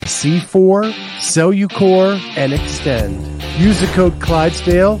C4, Cellucor, and Extend. Use the code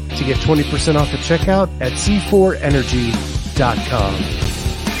Clydesdale to get 20% off the checkout at c4energy.com.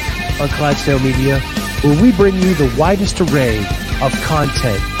 On Clydesdale Media, where we bring you the widest array of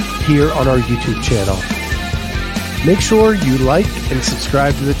content here on our YouTube channel. Make sure you like and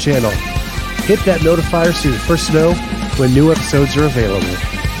subscribe to the channel. Hit that notifier so you're the first to know when new episodes are available.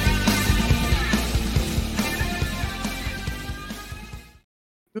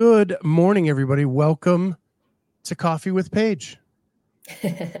 Good morning, everybody. Welcome to Coffee with Paige.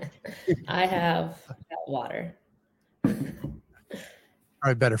 I have water.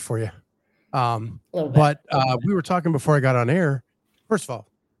 Probably better for you. But we were talking before I got on air. First of all,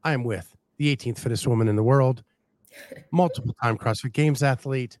 I am with the 18th fittest woman in the world, multiple time CrossFit Games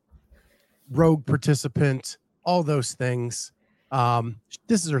athlete, rogue participant, all those things.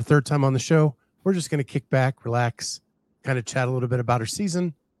 This is her third time on the show. We're just going to kick back, relax, kind of chat a little bit about her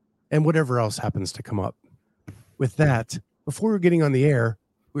season and whatever else happens to come up. With that, before we were getting on the air,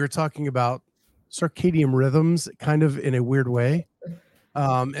 we were talking about circadian rhythms kind of in a weird way,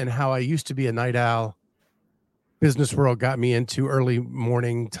 and how I used to be a night owl. Business world got me into early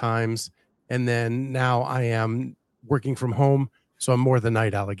morning times, and then now I am working from home, so I'm more the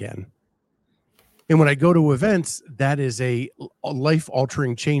night owl again. And when I go to events, that is a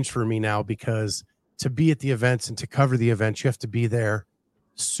life-altering change for me now, because to be at the events and to cover the events, you have to be there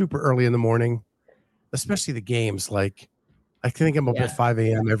super early in the morning, especially the games. Like, I think I'm up at 5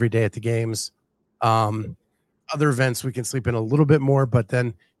 a.m. every day at the games. Other events, we can sleep in a little bit more, but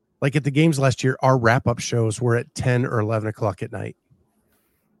then, like at the games last year, our wrap-up shows were at 10 or 11 o'clock at night.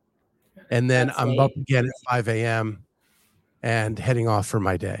 And then That's I'm late. up again at 5 a.m. and heading off for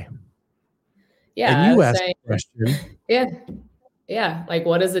my day. Yeah. And you asked a question. Yeah. Like,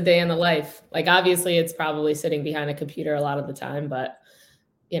 what is a day in the life? Like, obviously it's probably sitting behind a computer a lot of the time, but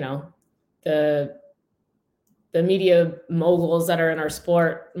you know, the media moguls that are in our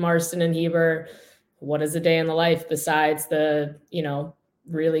sport, Marston and Heber, what is a day in the life besides the,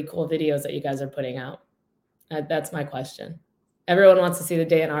 really cool videos that you guys are putting out? That's my question. Everyone wants to see the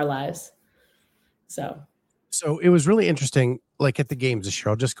day in our lives. So it was really interesting. Like at the games this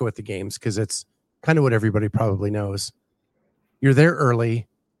year, I'll just go with the games because it's kind of what everybody probably knows. You're there early.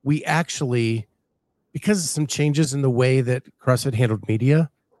 We actually, because of some changes in the way that CrossFit handled media,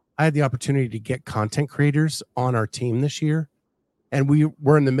 I had the opportunity to get content creators on our team this year. And we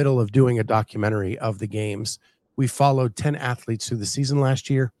were in the middle of doing a documentary of the games. We followed 10 athletes through the season last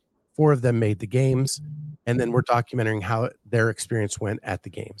year. 4 of them made the games. And then we're documenting how their experience went at the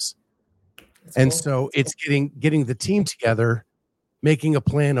games. that's And cool. so it's getting the team together, making a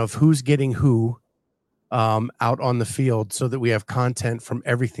plan of who's getting who out on the field so that we have content from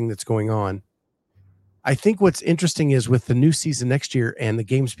everything that's going on. I think what's interesting is with the new season next year and the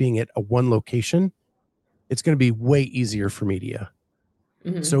games being at a one location, it's going to be way easier for media.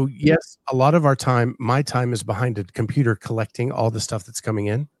 Mhm. So yes, a lot of my time is behind a computer collecting all the stuff that's coming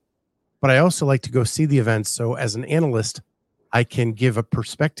in, but I also like to go see the events. So as an analyst, I can give a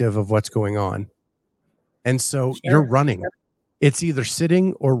perspective of what's going on. And so you're running. It's either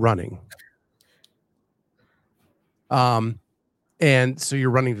sitting or running. And so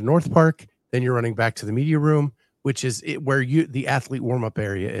you're running to North Park, then you're running back to the media room, which is where the athlete warm-up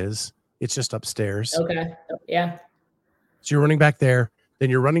area is. It's just upstairs. Okay. Yeah. So you're running back there, then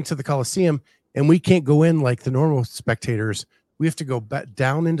you're running to the Coliseum, and we can't go in like the normal spectators. We have to go back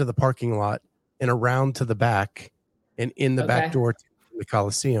down into the parking lot and around to the back and in the back door to the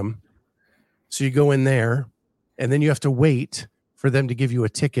Coliseum. So you go in there, and then you have to wait for them to give you a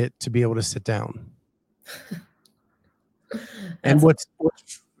ticket to be able to sit down. And what's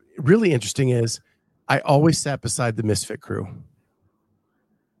really interesting is I always sat beside the Misfit crew.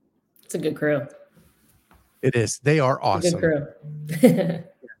 It's a good crew. It is. They are awesome. Good crew.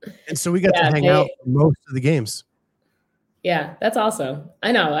 And so we got to hang out for most of the games. Yeah, that's awesome.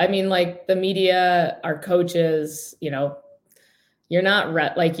 I know. I mean, like the media, our coaches, you're not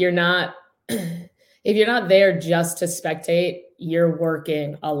if you're not there just to spectate, you're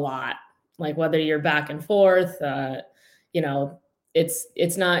working a lot. Like whether you're back and forth,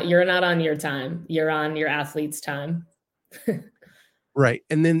 it's not, you're not on your time. You're on your athlete's time. Right.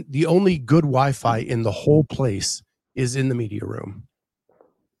 And then the only good Wi-Fi in the whole place is in the media room.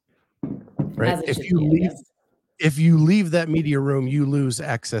 Right. If you leave that media room, you lose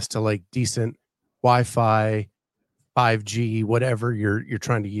access to like decent Wi-Fi, 5G, whatever you're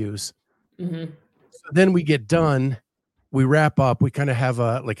trying to use. Mm-hmm. So then we get done, we wrap up, we kind of have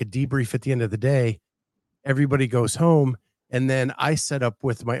a debrief at the end of the day. Everybody goes home, and then I set up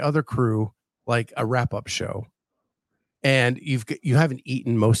with my other crew like a wrap-up show. and you haven't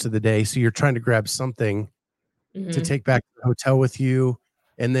eaten most of the day, so you're trying to grab something to take back to the hotel with you,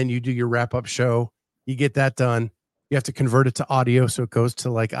 and then you do your wrap-up show. You get that done. You have to convert it to audio, so it goes to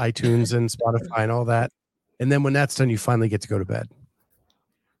like iTunes and Spotify and all that. And then when that's done, you finally get to go to bed.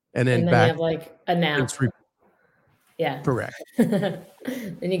 And then you back have like a nap. Yeah. Correct. Then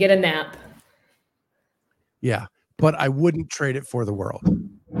you get a nap. Yeah. But I wouldn't trade it for the world.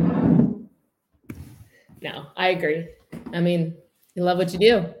 No, I agree. I mean, you love what you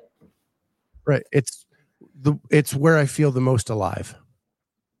do. Right. It's where I feel the most alive.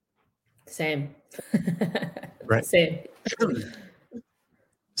 Same. Right. Same.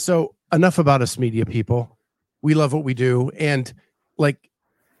 So enough about us media people. We love what we do. And like,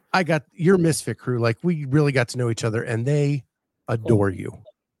 I got your Misfit crew. Like, we really got to know each other, and they adore you.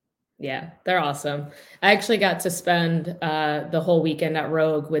 Yeah, they're awesome. I actually got to spend the whole weekend at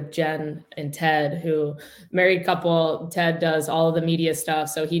Rogue with Jen and Ted, who married couple. Ted does all of the media stuff.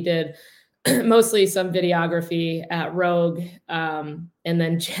 So he did mostly some videography at Rogue. And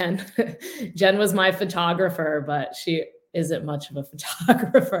then Jen, Jen was my photographer, but she isn't much of a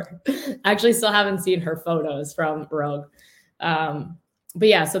photographer. I actually still haven't seen her photos from Rogue. But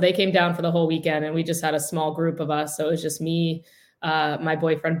yeah, so they came down for the whole weekend, and we just had a small group of us. So it was just me, my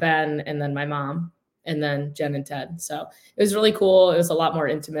boyfriend, Ben, and then my mom, and then Jen and Ted. So it was really cool. It was a lot more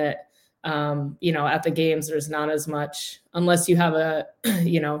intimate. At the games, there's not as much, unless you have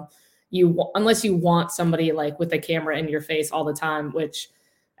unless you want somebody like with a camera in your face all the time, which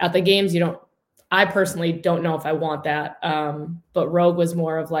at the games, I personally don't know if I want that. But Rogue was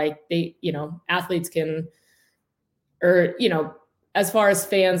more of like, athletes can, or, as far as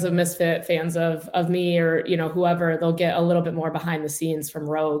fans of Misfit, fans of me, or, whoever, they'll get a little bit more behind the scenes from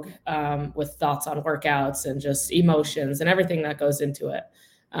Rogue, with thoughts on workouts and just emotions and everything that goes into it.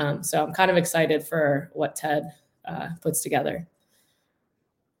 So I'm kind of excited for what Ted puts together.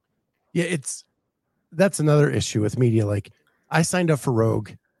 Yeah, that's another issue with media. Like, I signed up for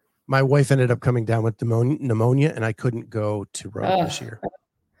Rogue. My wife ended up coming down with pneumonia, and I couldn't go to Rogue this year.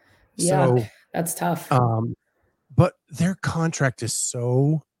 Yeah, that's tough. But their contract is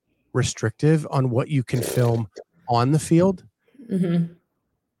so restrictive on what you can film on the field. Mm-hmm.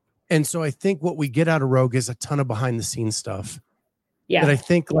 And so I think what we get out of Rogue is a ton of behind the scenes stuff. Yeah. That I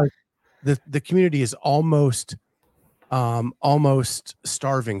think like the community is almost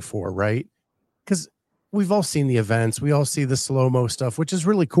starving for, right? Because we've all seen the events, we all see the slow-mo stuff, which is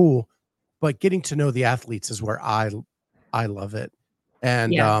really cool. But getting to know the athletes is where I love it.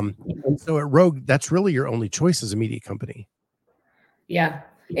 And and so at Rogue, that's really your only choice as a media company. Yeah.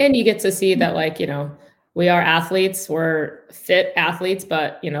 And you get to see that, like, we are athletes, we're fit athletes,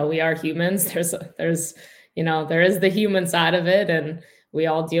 but, we are humans. There is the human side of it, and we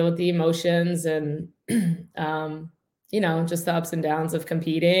all deal with the emotions and, just the ups and downs of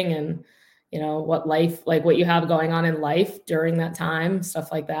competing and, what you have going on in life during that time,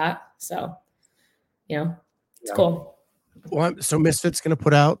 stuff like that. So, it's cool. Well, so Misfit's going to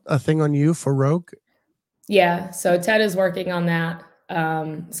put out a thing on you for Rogue? Yeah. So Ted is working on that.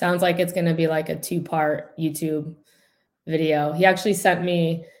 Sounds like it's going to be like a 2-part YouTube video. He actually sent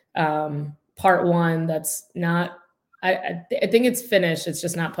me part 1 that's not, I think it's finished. It's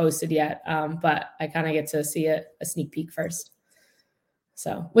just not posted yet. But I kind of get to see a sneak peek first.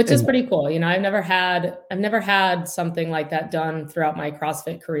 So, which is pretty cool. I've never had something like that done throughout my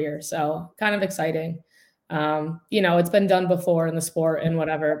CrossFit career. So kind of exciting. It's been done before in the sport and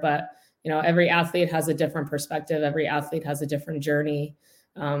whatever, but every athlete has a different perspective. Every athlete has a different journey.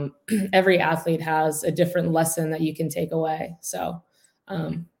 Every athlete has a different lesson that you can take away. So,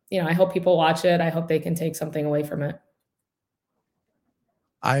 I hope people watch it. I hope they can take something away from it.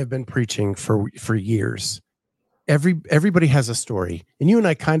 I have been preaching for years. Everybody has a story. And you and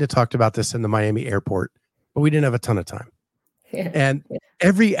I kind of talked about this in the Miami airport, but we didn't have a ton of time. Yeah. And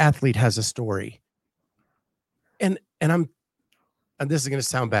every athlete has a story. And this is going to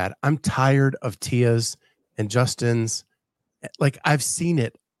sound bad. I'm tired of Tia's and Justin's. Like, I've seen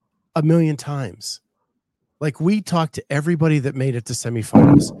it a million times. Like, we talked to everybody that made it to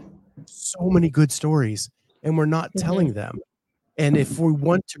semifinals. So many good stories, and we're not telling them. And if we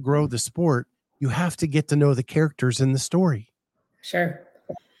want to grow the sport, you have to get to know the characters in the story. Sure.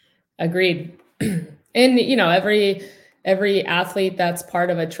 Agreed. And, every athlete that's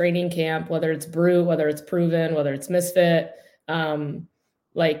part of a training camp, whether it's Brute, whether it's Proven, whether it's Misfit, you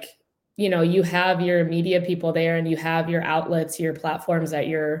have your media people there, and you have your outlets, your platforms that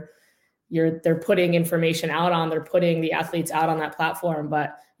they're putting information out on. They're putting the athletes out on that platform,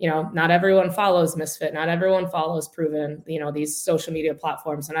 but not everyone follows Misfit, not everyone follows Proven, these social media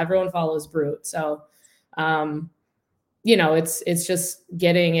platforms, and everyone follows Brute. So, it's just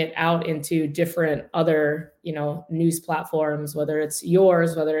getting it out into different other, news platforms, whether it's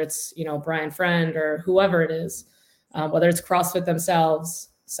yours, whether it's, Brian Friend or whoever it is, whether it's CrossFit themselves.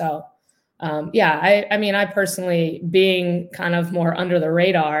 So, I mean, I personally, being kind of more under the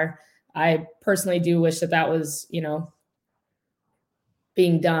radar, I personally do wish that was,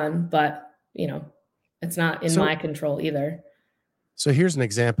 being done, but, it's not in my control either. So here's an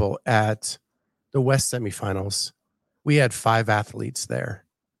example. At the West semifinals, we had 5 athletes there.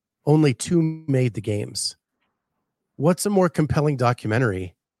 Only 2 made the games. What's a more compelling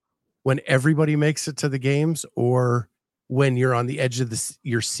documentary, when everybody makes it to the games, or when you're on the edge of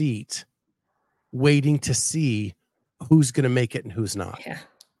your seat waiting to see who's going to make it and who's not?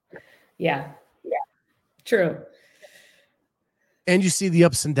 Yeah. True. And you see the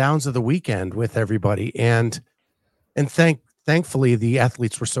ups and downs of the weekend with everybody. And thankfully, the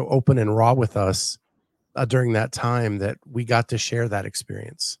athletes were so open and raw with us during that time that we got to share that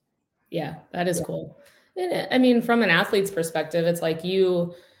experience. Yeah, that is cool. And I mean, from an athlete's perspective, it's like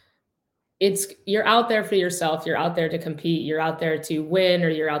you're out there for yourself. You're out there to compete. You're out there to win, or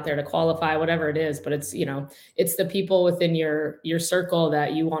you're out there to qualify, whatever it is. But it's, it's the people within your circle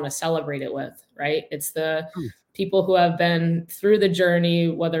that you want to celebrate it with, right? It's the people who have been through the journey,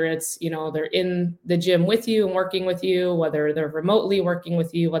 whether it's, they're in the gym with you and working with you, whether they're remotely working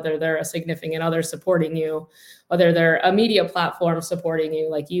with you, whether they're a significant other supporting you, whether they're a media platform supporting you.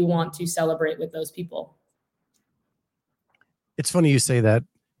 Like, you want to celebrate with those people. It's funny you say that.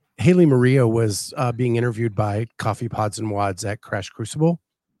 Haley Maria was being interviewed by Coffee Pods and Wads at Crash Crucible.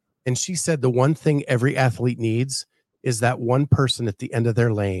 And she said the one thing every athlete needs is that one person at the end of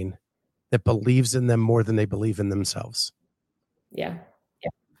their lane that believes in them more than they believe in themselves. Yeah.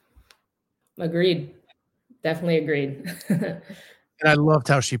 Agreed. Definitely agreed. And I loved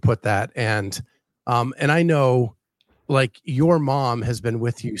how she put that. And I know, like, your mom has been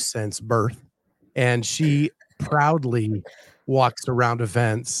with you since birth, and she proudly walks around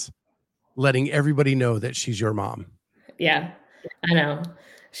events letting everybody know that she's your mom. Yeah, I know.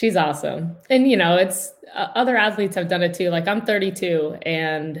 She's awesome. And, it's other athletes have done it too. Like, I'm 32,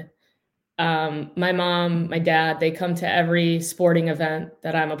 and my mom, my dad, they come to every sporting event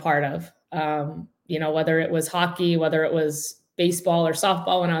that I'm a part of. Whether it was hockey, whether it was baseball or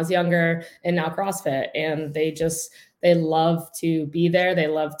softball when I was younger, and now CrossFit. And they love to be there. They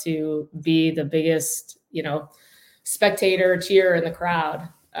love to be the biggest, spectator, cheer in the crowd.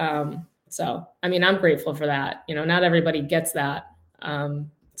 So, I mean, I'm grateful for that. Not everybody gets that.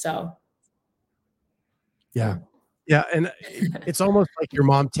 Yeah. Yeah. And it's almost like your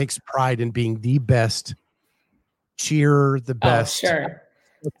mom takes pride in being the best cheerer, the best. Oh, sure.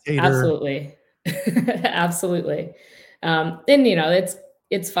 Spectator. Absolutely. Absolutely. And,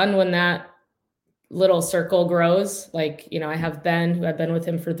 it's fun when that little circle grows. Like, I have Ben, who I've been with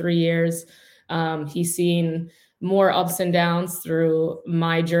him for 3 years. He's seen more ups and downs through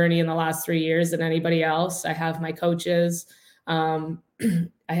my journey in the last 3 years than anybody else. I have my coaches. I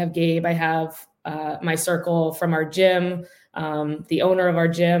have Gabe. I have my circle from our gym. The owner of our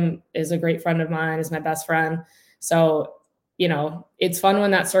gym is a great friend of mine, is my best friend. So, it's fun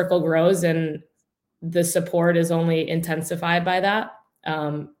when that circle grows, and the support is only intensified by that.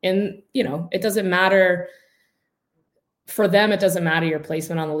 And, it doesn't matter for them. It doesn't matter your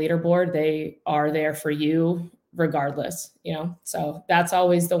placement on the leaderboard. They are there for you regardless, so that's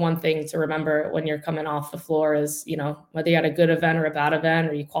always the one thing to remember when you're coming off the floor is, whether you had a good event or a bad event,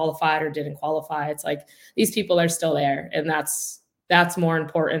 or you qualified or didn't qualify, it's like, these people are still there. And that's more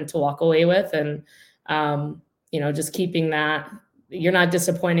important to walk away with. And, just keeping that, you're not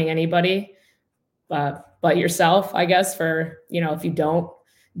disappointing anybody, but yourself, I guess, for, if you don't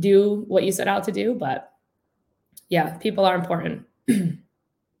do what you set out to do. But yeah, people are important.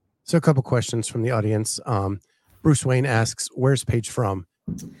 So a couple questions from the audience. Bruce Wayne asks, where's Paige from?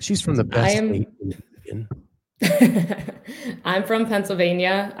 She's from the best state in I'm from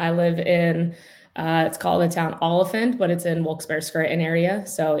Pennsylvania. I live in, it's called the town Oliphant, but it's in Wilkes-Barre-Scranton area.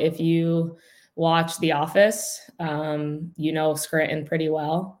 So if you watch The Office, Scranton pretty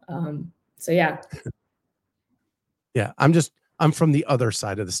well. So yeah. Yeah, I'm from the other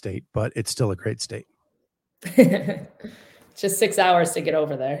side of the state, but it's still a great state. Just 6 hours to get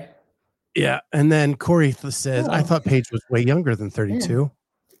over there. Yeah. And then Corey says, I thought Paige was way younger than 32.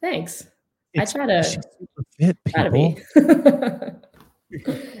 Yeah. Thanks. She's super fit, people.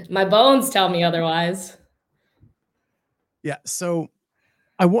 My bones tell me otherwise. Yeah. So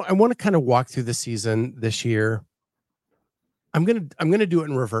I want to kind of walk through the season this year. I'm going to do it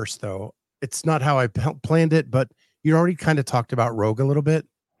in reverse, though. It's not how I planned it, but you already kind of talked about Rogue a little bit.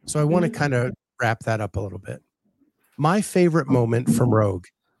 So I want to kind of wrap that up a little bit. My favorite moment from Rogue,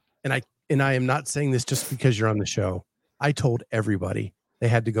 and I am not saying this just because you're on the show. I told everybody they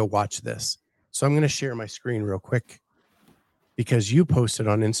had to go watch this. So I'm going to share my screen real quick because you posted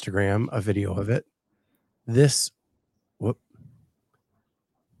on Instagram a video of it. This, whoop,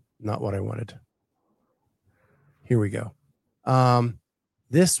 not what I wanted. Here we go.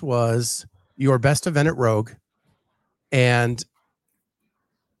 This was your best event at Rogue, and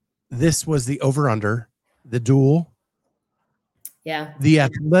this was the over-under, the duel. Yeah. The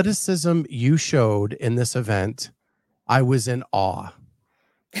athleticism you showed in this event, I was in awe.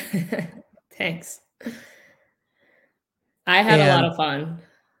 Thanks. I had a lot of fun.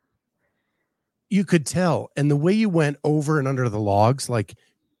 You could tell. And the way you went over and under the logs, like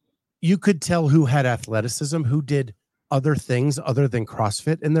you could tell who had athleticism, who did other things other than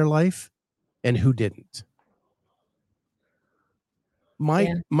CrossFit in their life, and who didn't.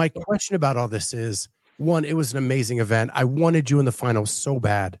 My question about all this is, one, it was an amazing event. I wanted you in the finals so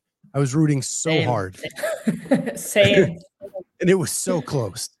bad. I was rooting so hard. Same. And it was so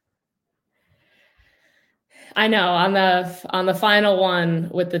close. I know on the final one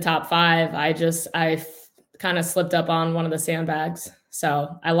with the top 5, I kind of slipped up on one of the sandbags.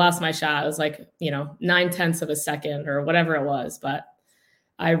 So I lost my shot. It was like, 9/10 of a second or whatever it was. But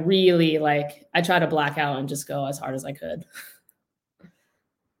I really I tried to black out and just go as hard as I could.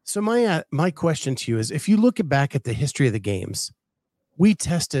 So my question to you is, if you look back at the history of the games, we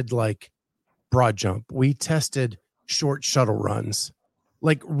tested like broad jump. We tested short shuttle runs,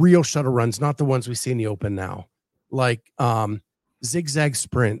 like real shuttle runs, not the ones we see in the open now, like zigzag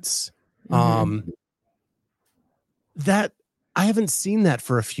sprints. That I haven't seen that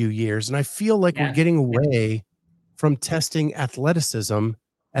for a few years. And I feel like we're getting away from testing athleticism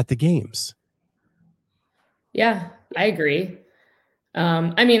at the games. Yeah, I agree.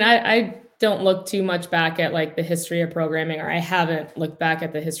 I mean, I don't look too much back at like the history of programming, or I haven't looked back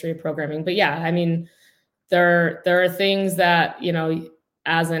at the history of programming. But yeah, I mean, there are things that,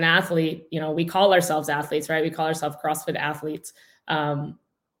 as an athlete, we call ourselves athletes, right? We call ourselves CrossFit athletes.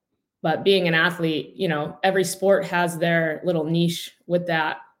 But being an athlete, every sport has their little niche with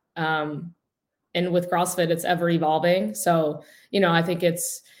that. And with CrossFit, it's ever evolving. So, I think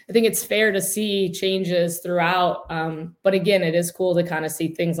it's fair to see changes throughout. But again, it is cool to kind of see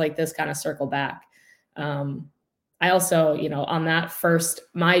things like this kind of circle back. I also, on that first,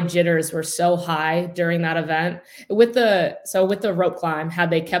 my jitters were so high during that event with the rope climb. Had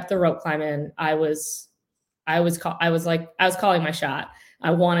they kept the rope climb in, I was calling my shot.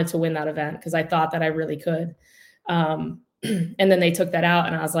 I wanted to win that event because I thought that I really could. And then they took that out,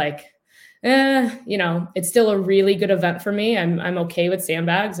 and I was like, it's still a really good event for me. I'm okay with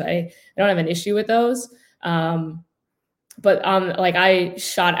sandbags. I don't have an issue with those. But I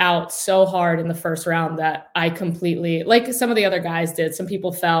shot out so hard in the first round that I completely, like some of the other guys did, some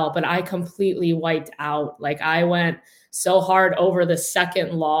people fell, but I completely wiped out. Like I went so hard over the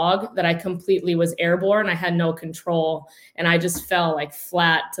second log that I completely was airborne. I had no control, and I just fell like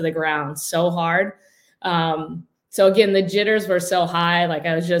flat to the ground so hard. So again, the jitters were so high, like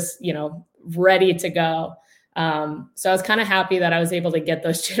I was just, ready to go. So I was kind of happy that I was able to get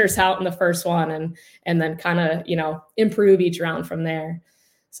those jitters out in the first one and then kind of, improve each round from there.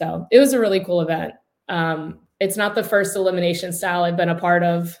 So it was a really cool event. It's not the first elimination style I've been a part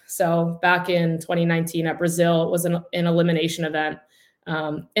of. So back in 2019 at Brazil, it was an elimination event.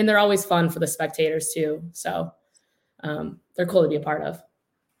 And they're always fun for the spectators too. So they're cool to be a part of.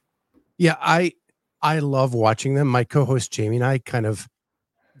 Yeah, I love watching them. My co-host Jamie and I kind of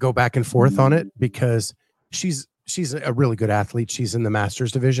go back and forth on it because she's a really good athlete. She's in the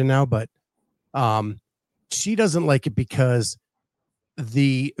masters division now, but she doesn't like it because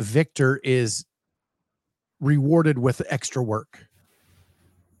the victor is rewarded with extra work.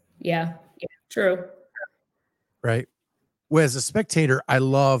 Yeah, true. Right. Whereas a spectator, I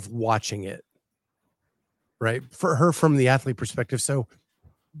love watching it. Right. For her from the athlete perspective. So,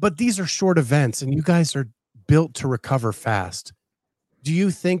 but these are short events and you guys are built to recover fast. Do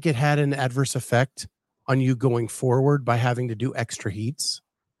you think it had an adverse effect on you going forward by having to do extra heats?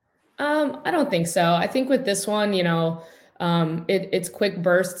 I don't think so. I think with this one, it's quick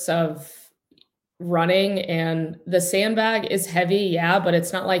bursts of running, and the sandbag is heavy. Yeah, but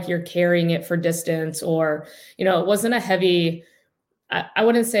it's not like you're carrying it for distance or, it wasn't a heavy, I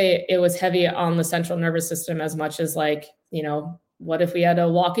wouldn't say it was heavy on the central nervous system as much as like, what if we had to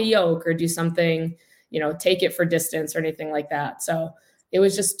walk a yoke or do something, take it for distance or anything like that. So it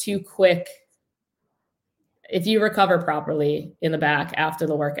was just too quick. If you recover properly in the back after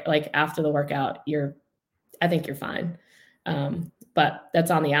the workout, I think you're fine. But that's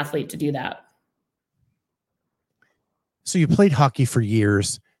on the athlete to do that. So you played hockey for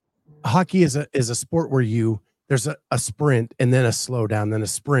years. Hockey is a sport where there's a sprint and then a slowdown, then a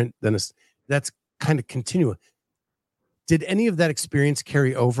sprint, that's kind of continuous. Did any of that experience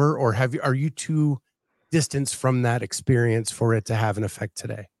carry over, or are you too distant from that experience for it to have an effect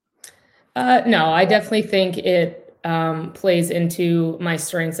today? No, I definitely think it plays into my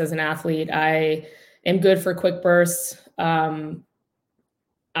strengths as an athlete. I am good for quick bursts.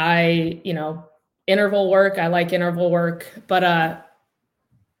 Interval work, I like interval work, but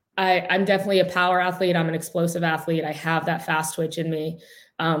I'm definitely a power athlete. I'm an explosive athlete. I have that fast twitch in me.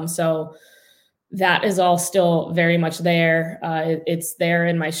 So that is all still very much there. It's there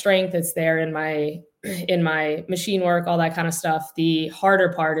in my strength. It's there in my machine work, all that kind of stuff. The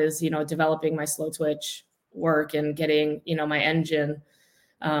harder part is, developing my slow twitch work and getting, my engine,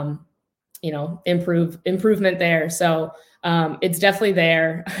 improvement there. So it's definitely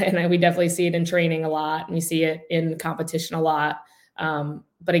there. And we definitely see it in training a lot. And we see it in competition a lot.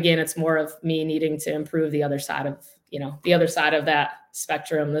 But again, it's more of me needing to improve the other side of that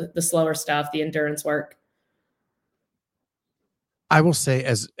spectrum, the slower stuff, the endurance work. I will say,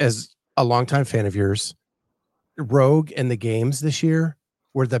 as a longtime fan of yours, Rogue and the games this year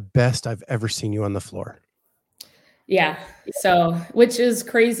were the best I've ever seen you on the floor. Yeah. So, which is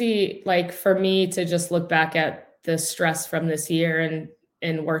crazy, like for me to just look back at the stress from this year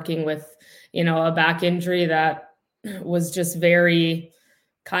and working with, a back injury that was just very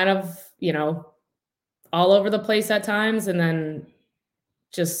kind of, all over the place at times, and then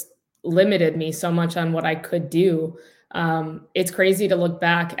just limited me so much on what I could do. It's crazy to look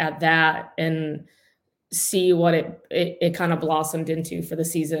back at that and see what it kind of blossomed into for the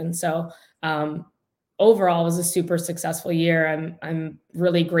season. So overall, it was a super successful year. I'm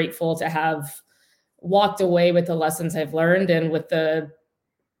really grateful to have walked away with the lessons I've learned, and with the,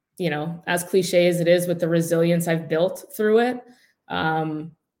 as cliche as it is, with the resilience I've built through it.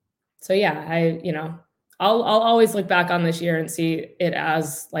 So yeah, I'll always look back on this year and see it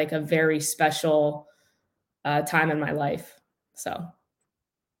as like a very special time in my life. So.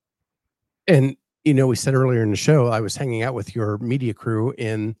 And, we said earlier in the show, I was hanging out with your media crew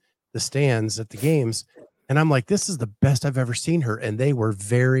in the stands at the games, and I'm like, this is the best I've ever seen her. And they were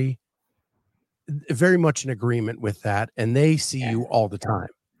very, very much in agreement with that. And they see you all the time.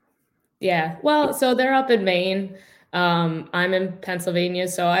 Yeah. Well, so they're up in Maine. I'm in Pennsylvania,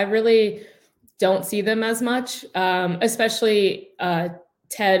 so I really don't see them as much, especially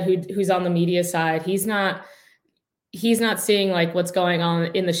Ted, who's on the media side. He's not seeing like what's going on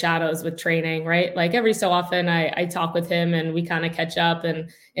in the shadows with training, right? Like every so often I talk with him and we kind of catch up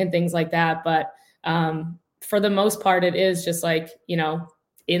and things like that. But for the most part, it is just like,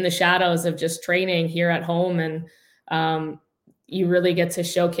 in the shadows of just training here at home. And you really get to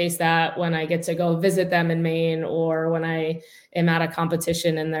showcase that when I get to go visit them in Maine, or when I am at a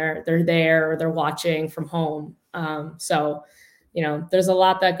competition and they're there, or they're watching from home. So, there's a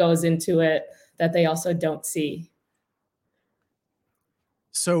lot that goes into it that they also don't see.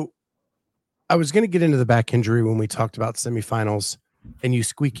 So I was going to get into the back injury when we talked about semifinals and you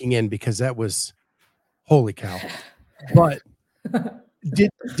squeaking in, because that was holy cow. But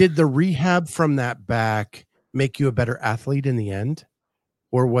did the rehab from that back make you a better athlete in the end?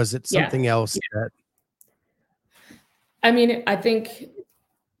 Or was it something else that? I mean, I think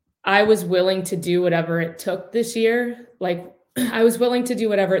I was willing to do whatever it took this year. Like I was willing to do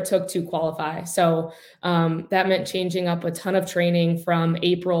whatever it took to qualify. So that meant changing up a ton of training from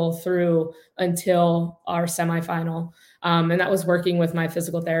April through until our semifinal. And that was working with my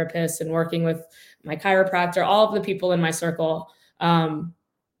physical therapist and working with my chiropractor, all of the people in my circle.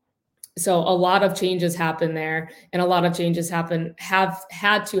 So a lot of changes happen there, and a lot of changes have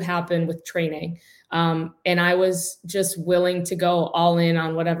had to happen with training. And I was just willing to go all in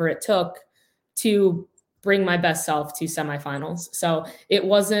on whatever it took to bring my best self to semifinals. So it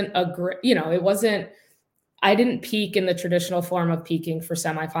wasn't I didn't peak in the traditional form of peaking for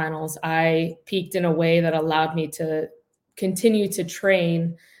semifinals. I peaked in a way that allowed me to continue to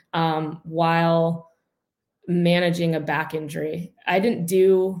train while managing a back injury. I didn't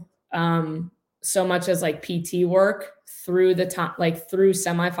do so much as like PT work through the time, like through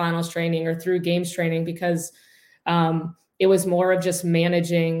semifinals training or through games training, because it was more of just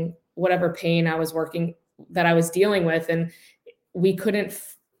managing whatever pain that I was dealing with. And we couldn't,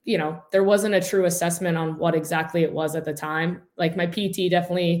 there wasn't a true assessment on what exactly it was at the time. Like my PT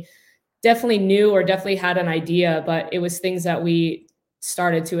definitely knew, or definitely had an idea, but it was things that we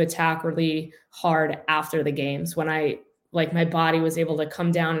started to attack really hard after the games, when my body was able to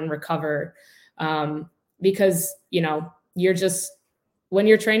come down and recover. Because, when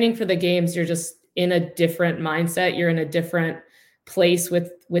you're training for the games, in a different mindset. You're in a different place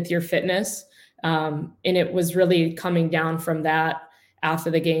with your fitness. And it was really coming down from that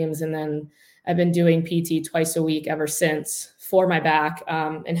after the games. And then I've been doing PT twice a week ever since for my back,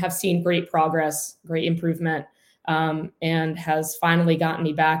 and have seen great progress, great improvement, and has finally gotten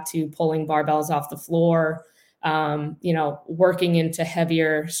me back to pulling barbells off the floor, working into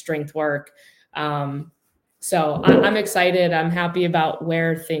heavier strength work. So I'm excited. I'm happy about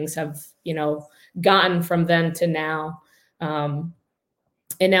where things have, gotten from then to now. And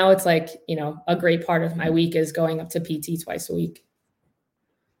now it's like, a great part of my week is going up to PT twice a week.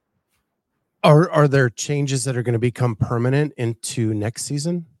 Are there changes that are going to become permanent into next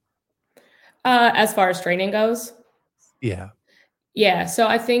season? As far as training goes? Yeah. Yeah. So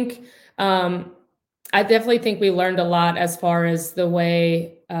I think, I definitely think we learned a lot as far as the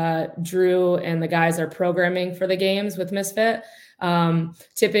way Drew and the guys are programming for the games with Misfit.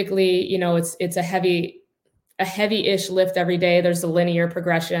 Typically, it's a heavy-ish lift every day. There's a linear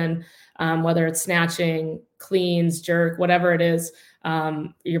progression, whether it's snatching, cleans, jerk, whatever it is,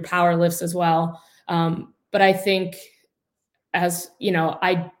 your power lifts as well. But I think as,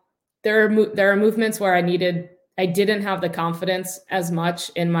 there are movements where I didn't have the confidence as much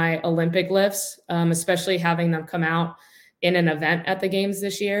in my Olympic lifts, especially having them come out in an event at the games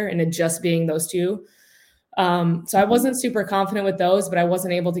this year and it just being those two. So I wasn't super confident with those, but I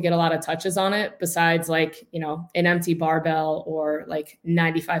wasn't able to get a lot of touches on it besides an empty barbell or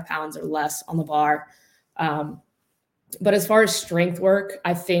 95 pounds or less on the bar. But as far as strength work,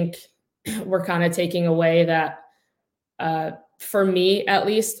 I think we're kind of taking away that, for me, at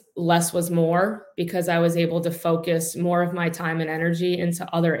least, less was more because I was able to focus more of my time and energy into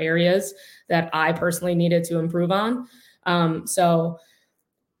other areas that I personally needed to improve on. So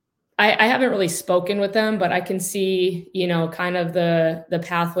I haven't really spoken with them, but I can see, kind of the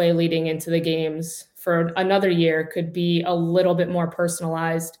pathway leading into the games for another year could be a little bit more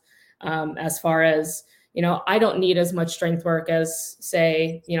personalized, as far as, I don't need as much strength work as,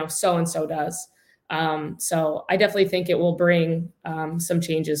 say, so-and-so does. So I definitely think it will bring some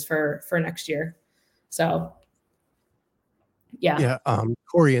changes for next year. So, yeah. Yeah.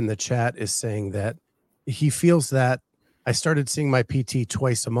 Corey in the chat is saying that he feels that I started seeing my PT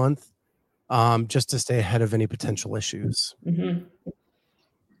twice a month, just to stay ahead of any potential issues. Mm-hmm.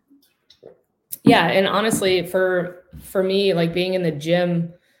 Yeah. And honestly, for me, being in the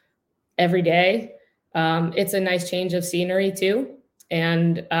gym every day, it's a nice change of scenery too.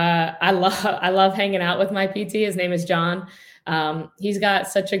 And I love hanging out with my PT. His name is John. He's got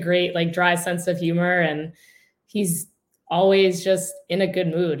such a great dry sense of humor, and he's always just in a good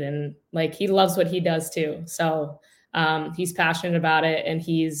mood, and he loves what he does too. So he's passionate about it, and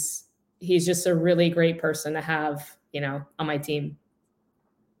he's just a really great person to have, on my team.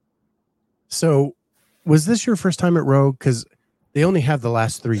 So was this your first time at Rogue? Because they only have the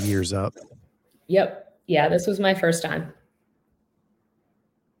last 3 years up. Yep. Yeah, this was my first time.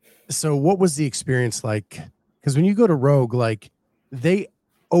 So what was the experience like? Because when you go to Rogue, they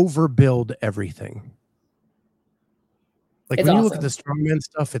overbuild everything. It's when you awesome. look at the strongman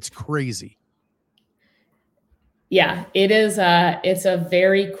stuff, it's crazy. Yeah, it is. It's a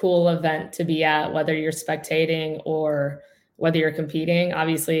very cool event to be at, whether you're spectating or whether you're competing.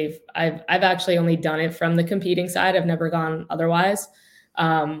 Obviously, I've actually only done it from the competing side. I've never gone otherwise.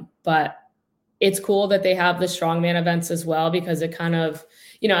 But it's cool that they have the strongman events as well, because it kind of,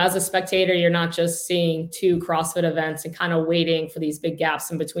 as a spectator, you're not just seeing two CrossFit events and kind of waiting for these big gaps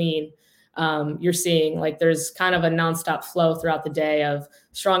in between. You're seeing there's kind of a nonstop flow throughout the day of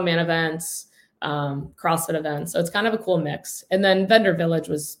strongman events, CrossFit events. So it's kind of a cool mix. And then Vendor Village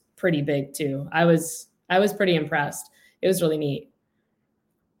was pretty big too. I was pretty impressed. It was really neat.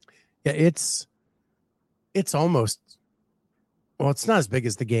 Yeah, it's almost, well, it's not as big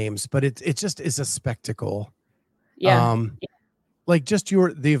as the games, but it just is a spectacle. Yeah. Just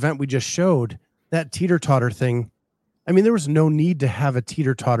the event we just showed, that teeter-totter thing. I mean, there was no need to have a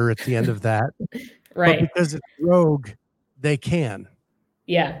teeter-totter at the end of that. Right. But because it's Rogue, they can.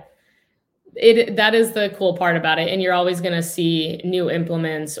 Yeah. That is the cool part about it. And you're always going to see new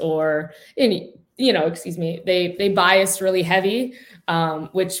implements they biased really heavy,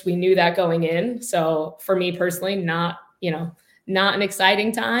 which we knew that going in. So for me personally, not an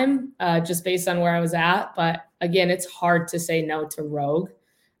exciting time, just based on where I was at. But again, it's hard to say no to Rogue.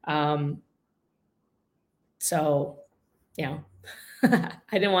 So, I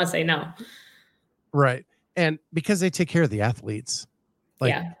didn't want to say no. Right. And because they take care of the athletes.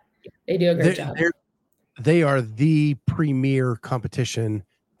 Yeah, they do a great job. They are the premier competition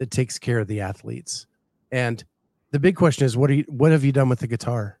that takes care of the athletes. And the big question is, what have you done with the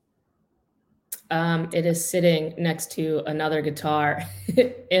guitar? It is sitting next to another guitar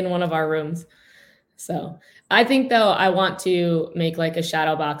in one of our rooms. So I think though, I want to make like a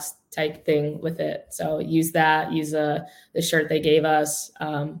shadow box type thing with it. So use the shirt they gave us.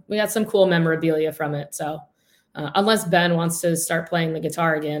 We got some cool memorabilia from it. So unless Ben wants to start playing the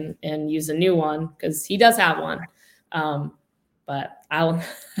guitar again and use a new one, because he does have one. But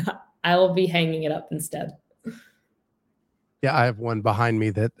I will be hanging it up instead. Yeah, I have one behind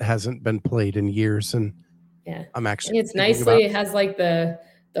me that hasn't been played in years, and yeah, I'm actually. It's nicely. It has like the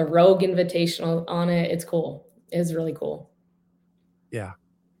Rogue Invitational on it. It's cool. It's really cool. Yeah,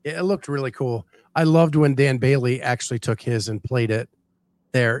 it looked really cool. I loved when Dan Bailey actually took his and played it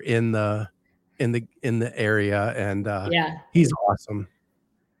there in the area, and he's awesome.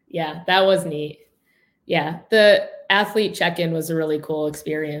 Yeah, that was neat. Yeah, the athlete check-in was a really cool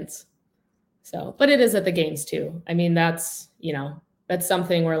experience. So, but it is at the games too. I mean, that's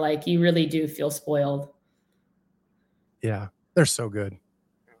something where like you really do feel spoiled. Yeah, they're so good.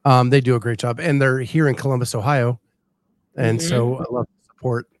 They do a great job, and they're here in Columbus, Ohio, and so I love to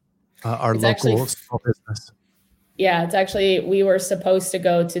support our local small business. Yeah, it's actually, we were supposed to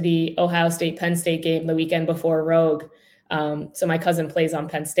go to the Ohio State Penn State game the weekend before Rogue. So my cousin plays on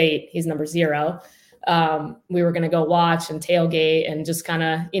Penn State. He's number 0. We were going to go watch and tailgate and just kind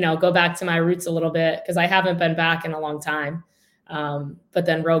of, go back to my roots a little bit because I haven't been back in a long time. But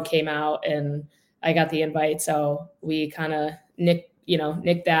then Rogue came out and I got the invite. So we kind of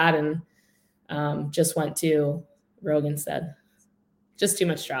nicked that and just went to Rogue instead. Just too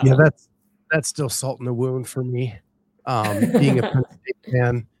much travel. Yeah, that's still salt in the wound for me. Being a Penn State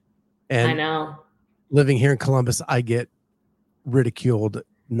fan and I know living here in Columbus, I get ridiculed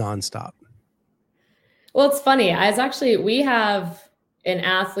nonstop. Well, it's funny. We have an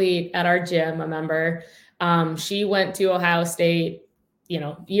athlete at our gym, a member. She went to Ohio State,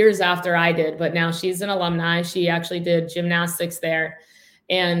 years after I did, but now she's an alumni. She actually did gymnastics there.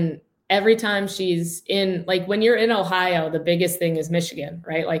 And every time she's in, like when you're in Ohio, the biggest thing is Michigan,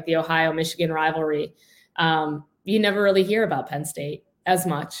 right? Like the Ohio-Michigan rivalry. You never really hear about Penn State as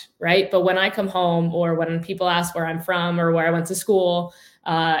much, right? But when I come home or when people ask where I'm from or where I went to school,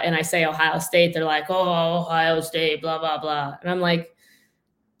 and I say Ohio State, they're like, oh, Ohio State, blah, blah, blah. And I'm like,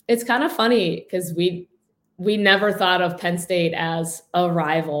 it's kind of funny because we never thought of Penn State as a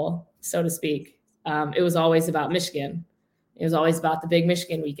rival, so to speak. It was always about Michigan. It was always about the big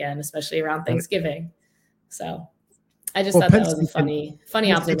Michigan weekend, especially around Thanksgiving. So I just thought that was a funny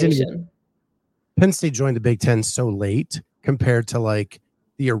observation. Penn State joined the Big Ten so late compared to like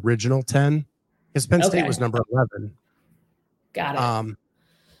the original 10, because Penn State was number 11. Got it.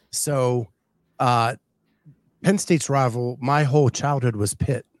 So Penn State's rival, my whole childhood was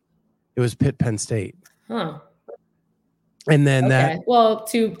Pitt. It was Pitt, Penn State. Huh. And then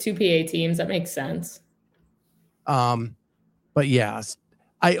two PA teams, that makes sense. But yes,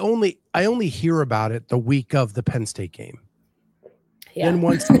 I only hear about it the week of the Penn State game. Yeah. Then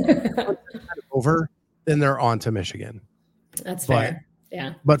once it's over, then they're on to Michigan. That's fair.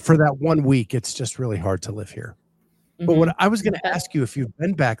 Yeah. But for that 1 week, it's just really hard to live here. But what I was going to ask you, if you've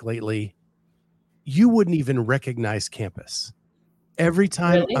been back lately, you wouldn't even recognize campus. Every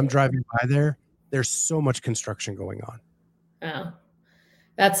time I'm driving by there, there's so much construction going on. Oh,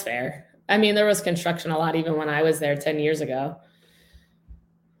 that's fair. I mean, there was construction a lot even when I was there 10 years ago.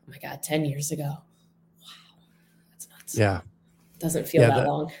 Oh my God, 10 years ago. Wow. That's nuts. Yeah. Doesn't feel that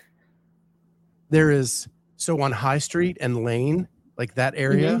long. There is, so on High Street and Lane, like that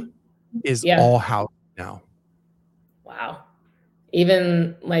area is all house now. Wow.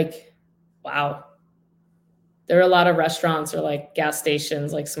 Even like, wow. There are a lot of restaurants or like gas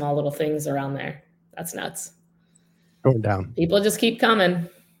stations, like small little things around there. That's nuts. Going down. People just keep coming.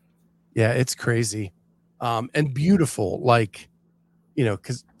 Yeah, it's crazy. And beautiful, like,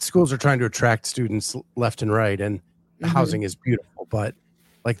 because schools are trying to attract students left and right, and the housing is beautiful, but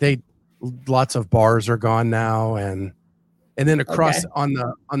like lots of bars are gone now, and then across on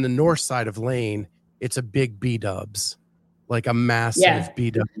the north side of Lane, it's a big B-dubs, like a massive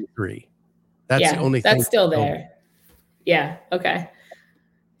BW3. That's the only thing that's still there. Yeah. Okay.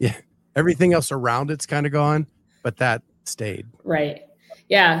 Yeah. Everything else around it's kind of gone, but that stayed. Right.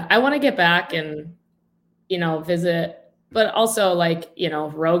 Yeah. I want to get back and, visit, but also like,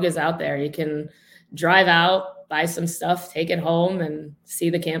 Rogue is out there. You can drive out, buy some stuff, take it home and see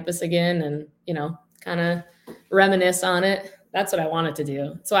the campus again and, kind of reminisce on it. That's what I wanted to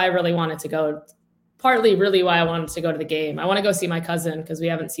do. So I really wanted to go, partly really why I wanted to go to the game. I want to go see my cousin because we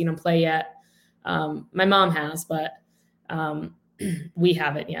haven't seen him play yet. My mom has, but we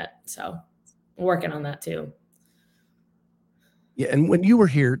haven't yet. So I'm working on that too. Yeah. And when you were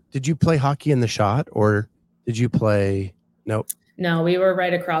here, did you play hockey in the shot or did you play? Nope. No, we were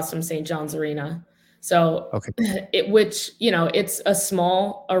right across from St. John's Arena. So Okay. it's a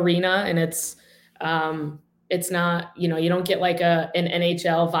small arena and it's not, you don't get like an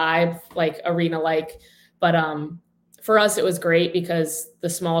NHL vibe, like arena, but for us, it was great because the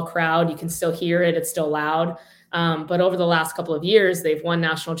small crowd, you can still hear it. It's still loud. But over the last couple of years, they've won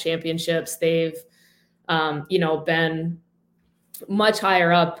national championships. They've, been much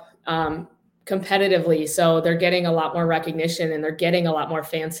higher up competitively. So they're getting a lot more recognition and they're getting a lot more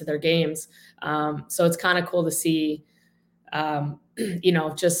fans to their games. So it's kind of cool to see,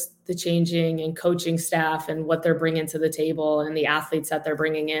 just the changing and coaching staff and what they're bringing to the table and the athletes that they're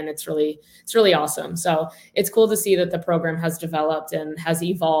bringing in. It's really awesome. So it's cool to see that the program has developed and has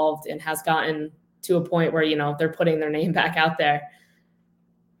evolved and has gotten to a point where, they're putting their name back out there.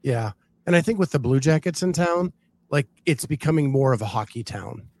 Yeah. And I think with the Blue Jackets in town, like it's becoming more of a hockey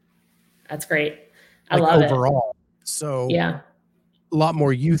town. That's great. I love it. Overall. So yeah, a lot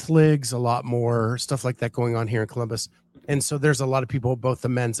more youth leagues, a lot more stuff like that going on here in Columbus. And so there's a lot of people, both the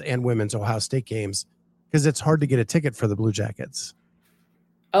men's and women's Ohio State games, because it's hard to get a ticket for the Blue Jackets.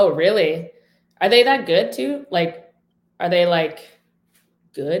 Oh, really? Are they that good too? Like, are they like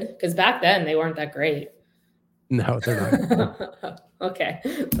good? Because back then they weren't that great. No, they're not. Okay.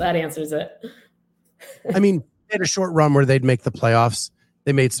 That answers it. I mean, they had a short run where they'd make the playoffs.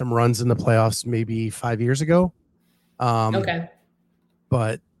 They made some runs in the playoffs maybe 5 years ago. Okay.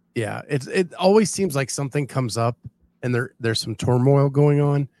 But yeah, it always seems like something comes up and there's some turmoil going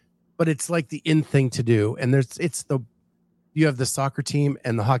on, but it's like the in thing to do. And you have the soccer team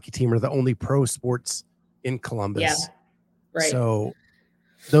and the hockey team are the only pro sports in Columbus. Yeah. Right. So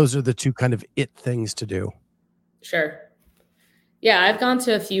those are the two kind of it things to do. Sure. Yeah, I've gone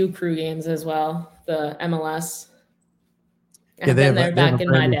to a few crew games as well. The MLS. I've been there back in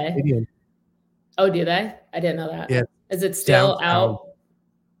my day. Stadium. Oh, do they? I didn't know that. Yeah. Is it still out?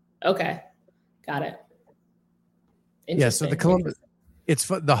 Okay. Got it. Yeah, so the Columbus, it's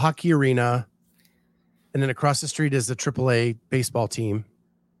the hockey arena, and then across the street is the AAA baseball team.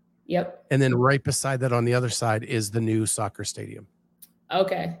 Yep. And then right beside that on the other side is the new soccer stadium.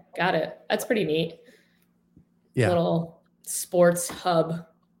 Okay, got it. That's pretty neat. Yeah. Little sports hub.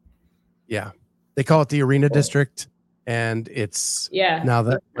 Yeah. They call it the Arena District, and it's now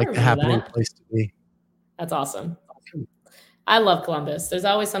that like the happening place to be. That's awesome. I love Columbus. There's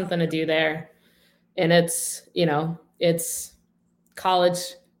always something to do there. And it's, it's college,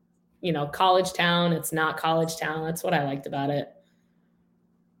 college town. It's not college town. That's what I liked about it.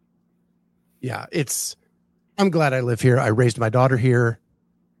 Yeah, I'm glad I live here. I raised my daughter here.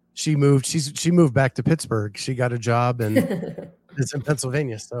 She moved back to Pittsburgh. She got a job and is in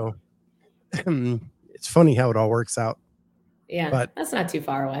Pennsylvania. So it's funny how it all works out. Yeah, but that's not too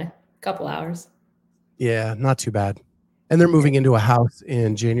far away. A couple hours. Yeah, not too bad. And they're moving into a house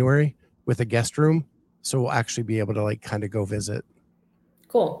in January with a guest room. So we'll actually be able to like kind of go visit.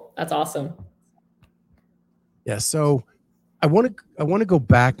 Cool. That's awesome. Yeah. So I want to go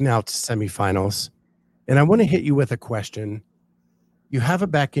back now to semifinals, and I want to hit you with a question. You have a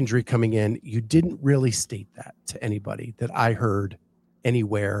back injury coming in. You didn't really state that to anybody that I heard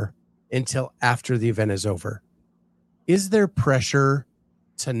anywhere until after the event is over. Is there pressure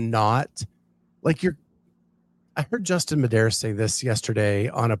to not I heard Justin Medeiros say this yesterday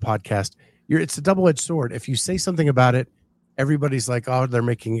on a podcast. It's a double-edged sword. If you say something about it, everybody's like, oh, they're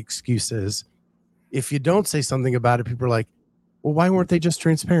making excuses. If you don't say something about it, people are like, well, why weren't they just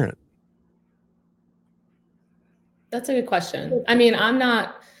transparent? That's a good question. I mean,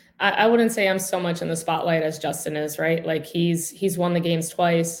 I wouldn't say I'm so much in the spotlight as Justin is, right? Like he's won the games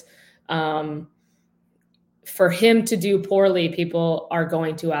twice. For him to do poorly, people are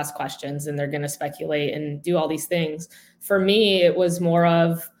going to ask questions and they're going to speculate and do all these things. For me, it was more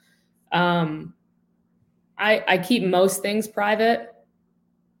of, I keep most things private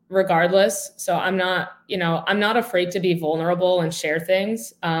regardless. So I'm not afraid to be vulnerable and share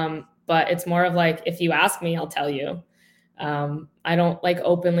things. But it's more of like, if you ask me, I'll tell you. I don't like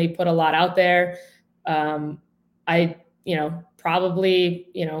openly put a lot out there. Probably,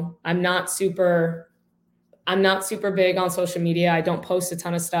 I'm not super big on social media. I don't post a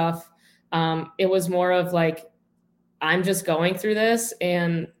ton of stuff. It was more of like, I'm just going through this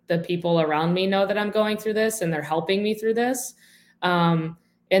and the people around me know that I'm going through this and they're helping me through this. And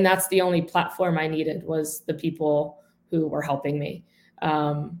that's the only platform I needed, was the people who were helping me.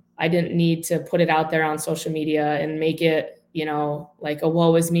 I didn't need to put it out there on social media and make it, like a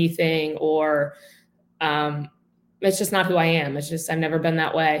woe is me thing, or it's just not who I am. It's just, I've never been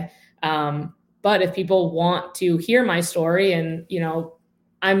that way. But if people want to hear my story, and, you know,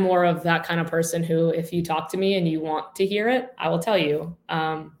 I'm more of that kind of person who, if you talk to me and you want to hear it, I will tell you.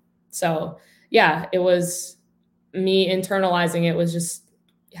 So yeah, it was me internalizing it was just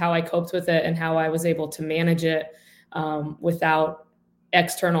how I coped with it and how I was able to manage it without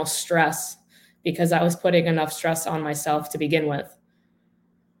external stress, because I was putting enough stress on myself to begin with.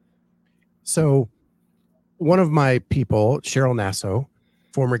 So one of my people, Cheryl Nasso,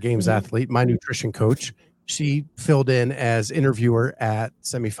 former games athlete, my nutrition coach, she filled in as interviewer at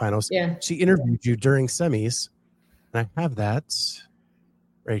semifinals. Yeah. She interviewed you during semis, and I have that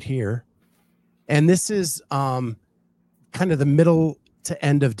right here. And this is kind of the middle to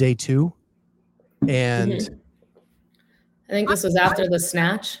end of day 2. And I think this was after the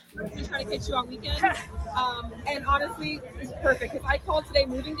snatch. I'm trying to catch you on weekend. And honestly, it's perfect. Because I called today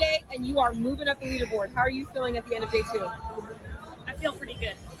moving day, and you are moving up the leaderboard. How are you feeling at the end of day 2? I feel pretty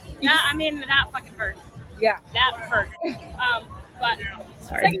good. That fucking hurt. Yeah. That hurt. But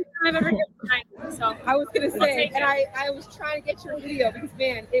second time I've ever done tonight. So I was gonna say, and I was trying to get your video because,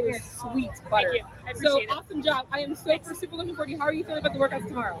 man, it was sweet butter. Thank you. I appreciate it. Awesome job. I am super looking forward to you. How are you feeling about the workouts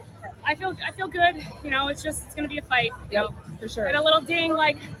tomorrow? I feel good. You know, it's gonna be a fight. Yep, for sure. Got a little ding,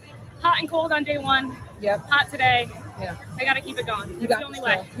 like hot and cold on day 1. Yep. Hot today. Yeah. I gotta keep it going. You It's got the only this,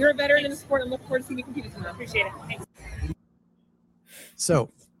 way. girl. You're a veteran in the sport, and look forward to seeing you compete tomorrow. Appreciate it. Thanks.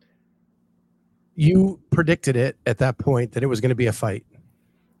 so you predicted it at that point that it was going to be a fight.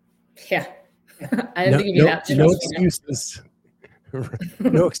 Yeah. I didn't think it'd be that. No excuses.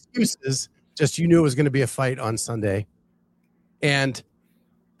 No excuses. Just you knew it was going to be a fight on Sunday. And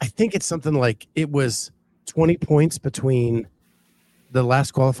I think it's something like it was 20 points between the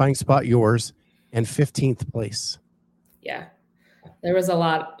last qualifying spot, yours, and 15th place. Yeah. There was a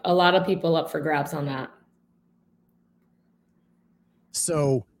lot of people up for grabs on that.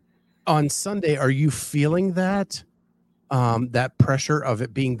 So on Sunday, are you feeling that that pressure of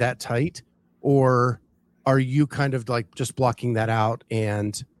it being that tight, or are you kind of like just blocking that out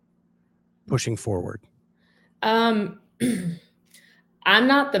and pushing forward? I'm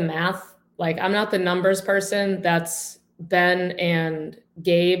not the math, I'm not the numbers person. That's Ben and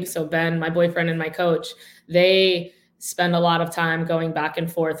Gabe. So Ben, my boyfriend and my coach, they spend a lot of time going back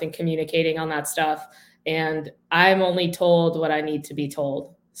and forth and communicating on that stuff. And I'm only told what I need to be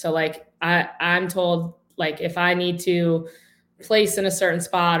told. So I'm told, if I need to place in a certain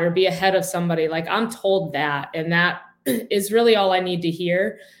spot or be ahead of somebody, I'm told that, and that is really all I need to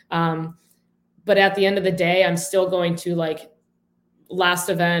hear. But at the end of the day, I'm still going to last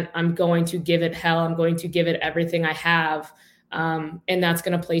event, I'm going to give it hell. I'm going to give it everything I have. And that's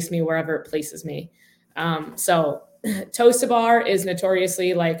going to place me wherever it places me. So toes to bar is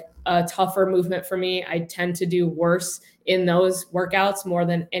notoriously a tougher movement for me. I tend to do worse in those workouts more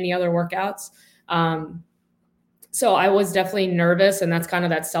than any other workouts. So I was definitely nervous, and that's kind of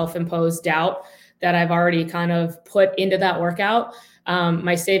that self-imposed doubt that I've already kind of put into that workout.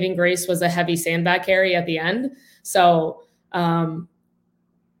 My saving grace was a heavy sandbag carry at the end. So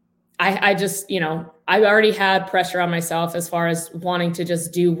I just, I already had pressure on myself as far as wanting to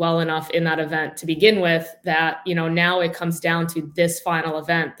just do well enough in that event to begin with, that, now it comes down to this final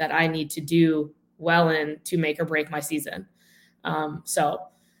event that I need to do well in to make or break my season. So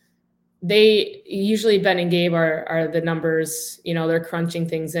they usually, Ben and Gabe are the numbers, they're crunching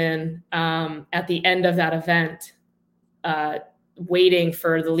things in at the end of that event, waiting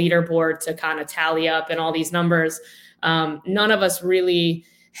for the leaderboard to kind of tally up and all these numbers. None of us really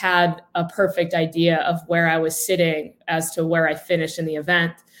had a perfect idea of where I was sitting as to where I finished in the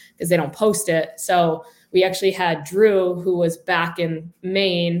event, because they don't post it. So we actually had Drew, who was back in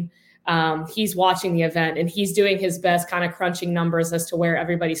Maine. He's watching the event, and he's doing his best kind of crunching numbers as to where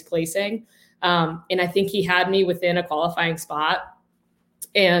everybody's placing. And I think he had me within a qualifying spot.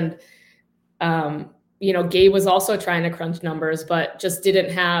 And, Gabe was also trying to crunch numbers, but just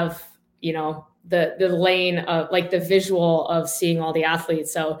didn't have, the lane of the visual of seeing all the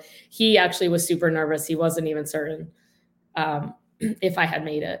athletes. So he actually was super nervous. He wasn't even certain if I had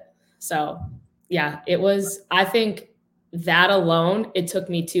made it. So yeah, it was, I think that alone, it took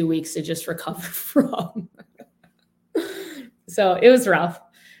me 2 weeks to just recover from. So it was rough.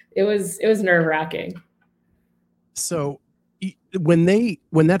 It was nerve wracking. So when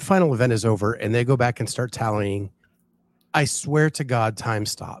that final event is over and they go back and start tallying, I swear to God, time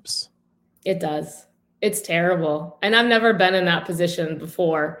stops. It does. It's terrible. And I've never been in that position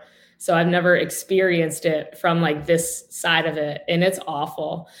before. So I've never experienced it from this side of it. And it's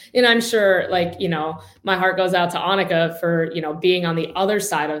awful. And I'm sure my heart goes out to Annika for, being on the other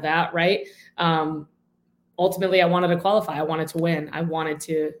side of that. Right. ultimately I wanted to qualify. I wanted to win. I wanted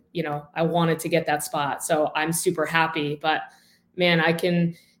to get that spot. So I'm super happy, but man,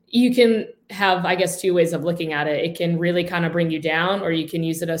 you can have, I guess, two ways of looking at it. It can really kind of bring you down, or you can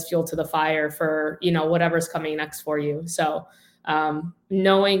use it as fuel to the fire for, whatever's coming next for you. So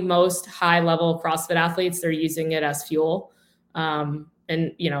knowing most high level CrossFit athletes, they're using it as fuel. We're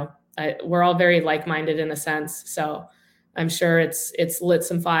all very like-minded in a sense. So I'm sure it's lit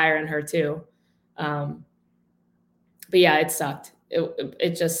some fire in her too. But yeah, it sucked.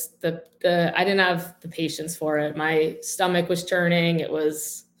 It just, I didn't have the patience for it. My stomach was churning. It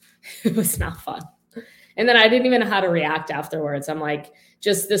was not fun. And then I didn't even know how to react afterwards. I'm like,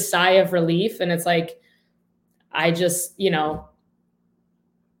 just this sigh of relief. And it's like, I just,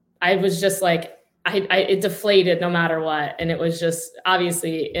 I was just like, it deflated no matter what. And it was just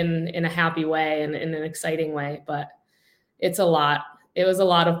obviously in a happy way and in an exciting way, but it's a lot. It was a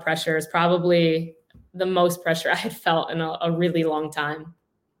lot of pressure. It's probably the most pressure I had felt in a really long time.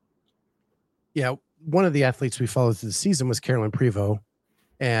 Yeah. One of the athletes we followed through the season was Carolyn Prevost,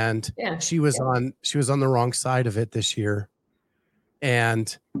 and she was on the wrong side of it this year.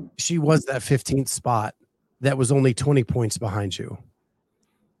 And she was that 15th spot that was only 20 points behind you.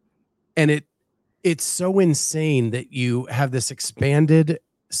 And it's so insane that you have this expanded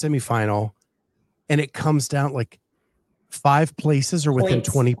semifinal and it comes down like 5 places or within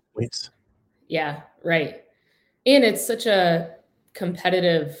 20 points. Yeah, right. And it's such a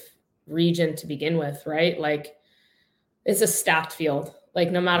competitive region to begin with, right? Like it's a stacked field,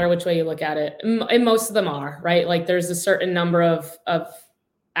 like no matter which way you look at it. And most of them are, right? Like there's a certain number of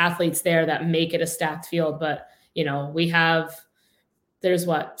athletes there that make it a stacked field, but there's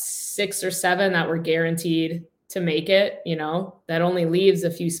 6 or 7 that were guaranteed to make it, that only leaves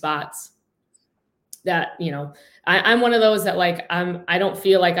a few spots that, I'm one of those that like, I don't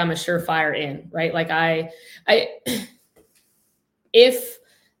feel like I'm a surefire in, right? Like if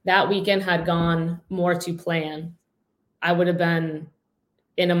that weekend had gone more to plan, I would have been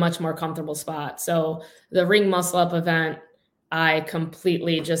in a much more comfortable spot. So the ring muscle up event, I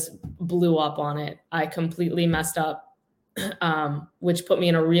completely just blew up on it. I completely messed up, which put me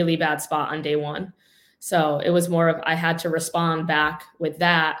in a really bad spot on day one. So it was more of, I had to respond back with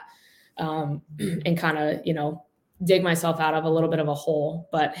that, and kind of, dig myself out of a little bit of a hole.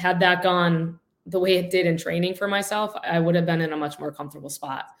 But had that gone the way it did in training for myself, I would have been in a much more comfortable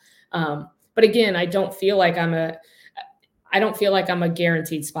spot. But again, I don't feel like I'm a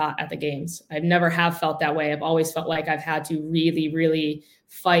guaranteed spot at the games. I've never have felt that way. I've always felt like I've had to really, really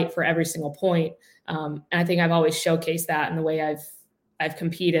fight for every single point. And I think I've always showcased that in the way I've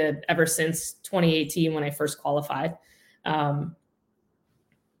competed ever since 2018 when I first qualified.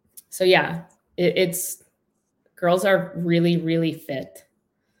 So yeah, it's girls are really, really fit.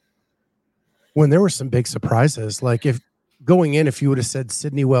 When there were some big surprises, like if you would have said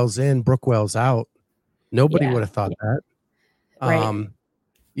Sydney Wells in, Brooke Wells out, nobody would have thought that. Right.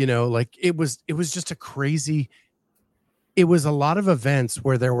 Like it was just it was a lot of events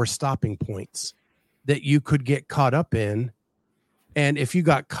where there were stopping points that you could get caught up in. And if you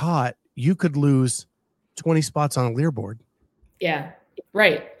got caught, you could lose 20 spots on a leaderboard. Yeah,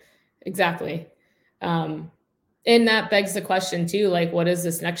 right. Exactly. And that begs the question too, like, what is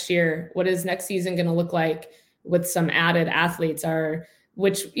this next year? What is next season going to look like with some added athletes?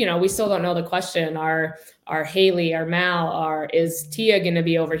 Which, we still don't know the question. Are Haley, are Mal, is Tia going to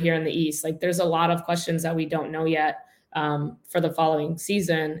be over here in the East? Like there's a lot of questions that we don't know yet for the following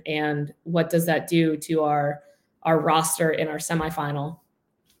season. And what does that do to our roster in our semifinal?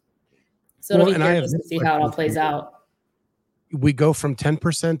 So it'll be curious to see how it all plays out. We go from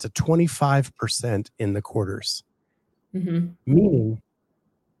 10% to 25% in the quarters. Mm-hmm. Meaning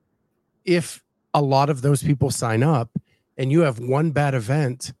if a lot of those people sign up and you have one bad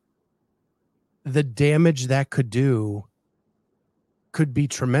event, the damage that could do could be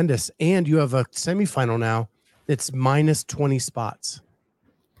tremendous. And you have a semifinal now that's minus 20 spots.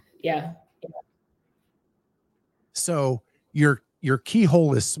 Yeah. So your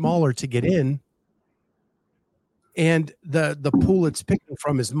keyhole is smaller to get in, and the pool it's picking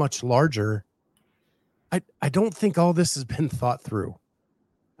from is much larger. I don't think all this has been thought through.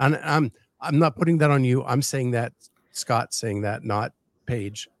 And I'm not putting that on you. I'm saying that, Scott saying that, not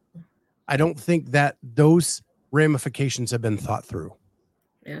Paige. I don't think that those ramifications have been thought through.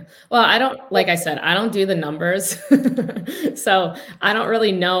 Yeah. Well, like I said, I don't do the numbers. So I don't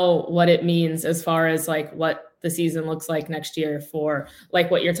really know what it means as far as like what the season looks like next year for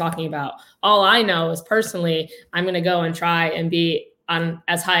like what you're talking about. All I know is personally, I'm going to go and try and be on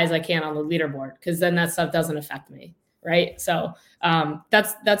as high as I can on the leaderboard, because then that stuff doesn't affect me. Right. So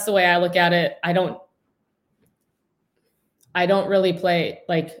that's the way I look at it. I don't really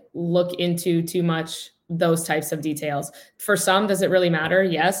look into too much those types of details. For some, does it really matter?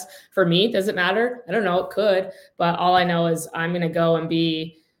 Yes. For me, does it matter? I don't know. It could, but all I know is I'm going to go and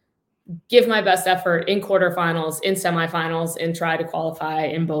give my best effort in quarterfinals, in semifinals, and try to qualify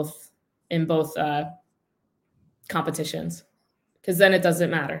in both competitions. Because then it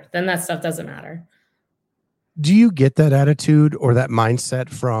doesn't matter. Then that stuff doesn't matter. Do you get that attitude or that mindset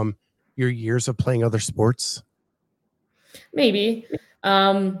from your years of playing other sports? Maybe.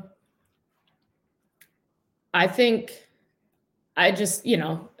 I think I just,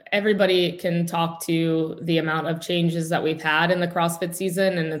 everybody can talk to the amount of changes that we've had in the CrossFit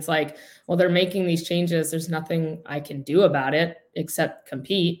season. And it's like, well, they're making these changes. There's nothing I can do about it except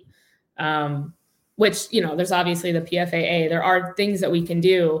compete. Which, there's obviously the PFAA. There are things that we can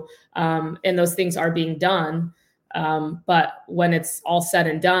do, and those things are being done. But when it's all said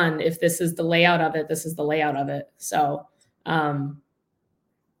and done, if this is the layout of it, this is the layout of it. So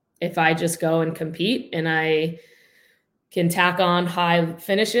if I just go and compete and I can tack on high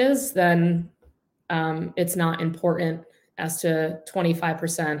finishes, then it's not important as to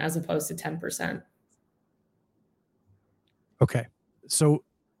 25% as opposed to 10%. Okay. So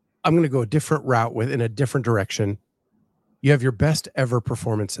I'm going to go a different route in a different direction. You have your best ever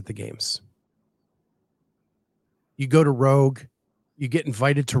performance at the games. You go to Rogue, you get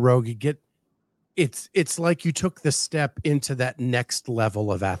invited to Rogue, it's like you took the step into that next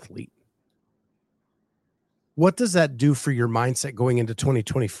level of athlete. What does that do for your mindset going into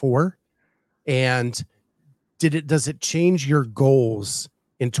 2024? And does it change your goals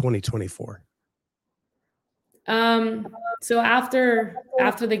in 2024? So after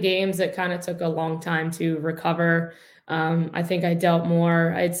the games, it kind of took a long time to recover. I think I dealt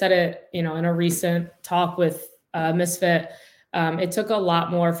more. I had said it, in a recent talk with Misfit. It took a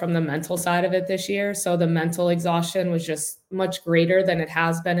lot more from the mental side of it this year. So the mental exhaustion was just much greater than it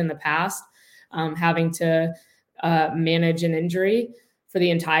has been in the past. Having to manage an injury for the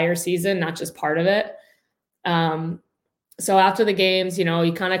entire season, not just part of it. So after the games,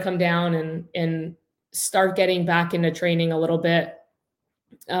 you kind of come down and start getting back into training a little bit.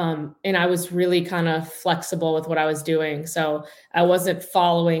 And I was really kind of flexible with what I was doing. So I wasn't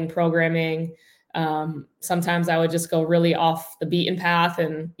following programming. Sometimes I would just go really off the beaten path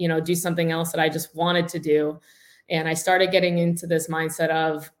and, do something else that I just wanted to do. And I started getting into this mindset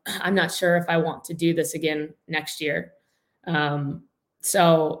of, I'm not sure if I want to do this again next year.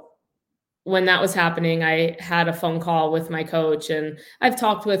 So when that was happening, I had a phone call with my coach, and I've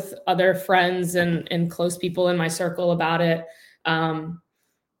talked with other friends and close people in my circle about it. And,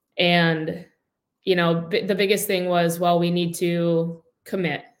 the biggest thing was, well, we need to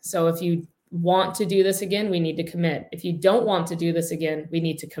commit. So if you want to do this again, we need to commit. If you don't want to do this again, we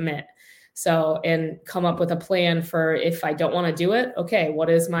need to commit. So, and come up with a plan for if I don't want to do it, okay, what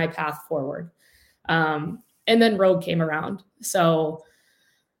is my path forward? And then Rogue came around. So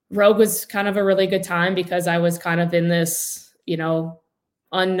Rogue was kind of a really good time because I was kind of in this,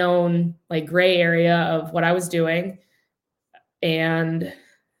 unknown, gray area of what I was doing. And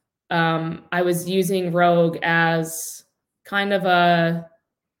I was using Rogue as kind of an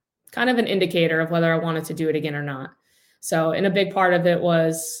indicator of whether I wanted to do it again or not. So, and a big part of it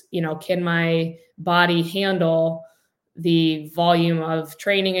was, can my body handle the volume of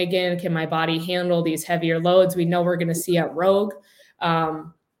training again? Can my body handle these heavier loads we know we're going to see at Rogue?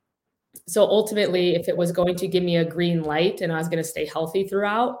 So ultimately, if it was going to give me a green light and I was going to stay healthy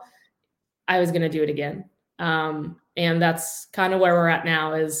throughout, I was going to do it again. And that's kind of where we're at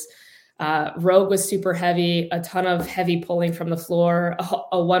now is Rogue was super heavy, a ton of heavy pulling from the floor,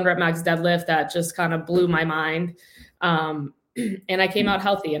 a 1 rep max deadlift that just kind of blew my mind. And I came out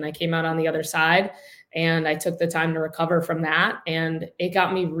healthy and I came out on the other side and I took the time to recover from that. And it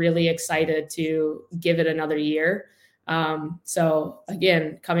got me really excited to give it another year. So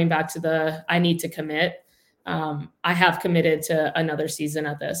again, coming back to I need to commit. I have committed to another season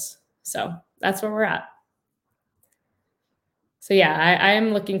at this. So that's where we're at. So yeah, I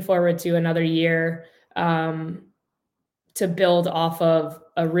am looking forward to another year to build off of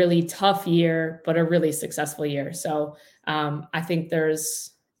a really tough year, but a really successful year. So I think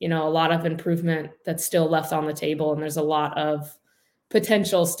there's, a lot of improvement that's still left on the table. And there's a lot of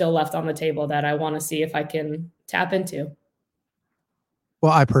potential still left on the table that I want to see if I can tap into.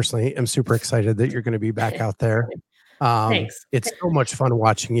 Well, I personally am super excited that you're going to be back out there. Thanks. It's so much fun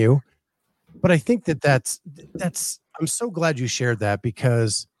watching you. But I think that's I'm so glad you shared that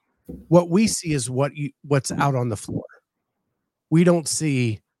because what we see is what's out on the floor. We don't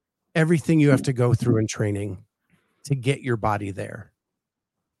see everything you have to go through in training to get your body there.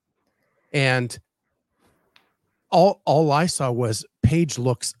 And all I saw was Paige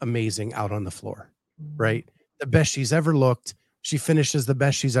looks amazing out on the floor, right? The best she's ever looked. She finishes the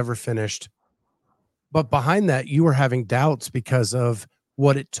best she's ever finished. But behind that, you were having doubts because of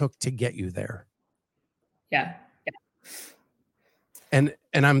what it took to get you there. Yeah. And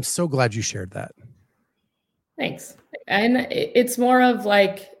I'm so glad you shared that. Thanks. And it's more of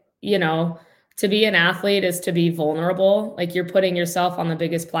like, you know, to be an athlete is to be vulnerable. Like you're putting yourself on the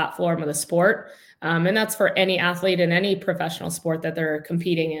biggest platform of the sport. And that's for any athlete in any professional sport that they're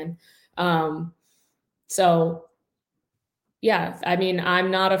competing in. So yeah, I mean,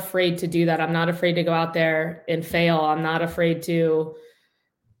 I'm not afraid to do that. I'm not afraid to go out there and fail. I'm not afraid to,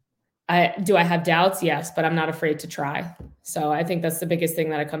 I have doubts? Yes, but I'm not afraid to try. So I think that's the biggest thing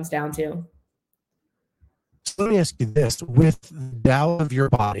that it comes down to. So let me ask you this, with the doubt of your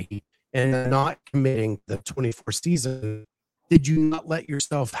body and not committing the 24 season, did you not let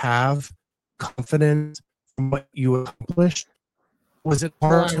yourself have confidence from what you accomplished? Was it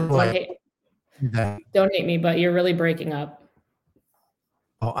hard to don't hate me, but you're really breaking up.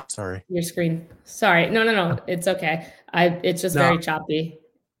 Oh, I'm sorry. Your screen. Sorry. No. It's okay. It's just very choppy.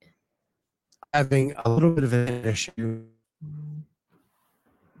 Having a little bit of an issue.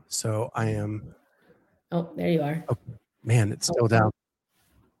 So I am. Oh, there you are. Oh, man, it's still down.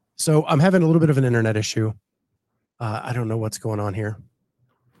 So I'm having a little bit of an internet issue. I don't know what's going on here.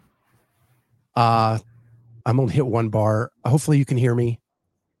 I'm only hit one bar. Hopefully you can hear me.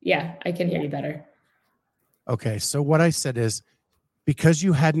 Yeah, I can hear you better. Okay. So what I said is, because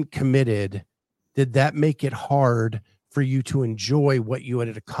you hadn't committed, did that make it hard for you to enjoy what you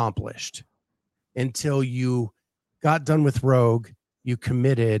had accomplished until you got done with Rogue, you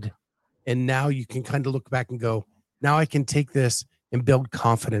committed, and now you can kind of look back and go, now I can take this and build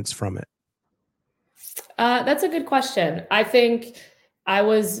confidence from it? That's a good question. I think I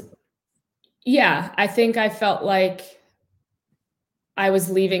felt like I was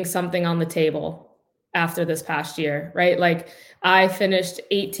leaving something on the table after this past year, right? Like I finished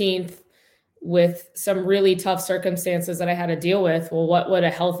 18th with some really tough circumstances that I had to deal with. Well, what would a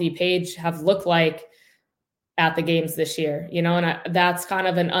healthy Paige have looked like at the games this year? You know, and that's kind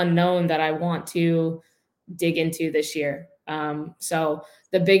of an unknown that I want to dig into this year. So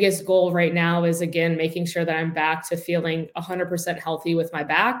the biggest goal right now is, again, making sure that I'm back to feeling 100% healthy with my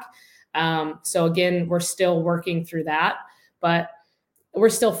back. So again, we're still working through that, but we're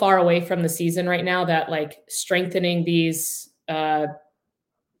still far away from the season right now, that like strengthening these, you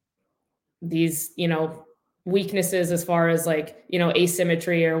know, weaknesses as far as like, you know,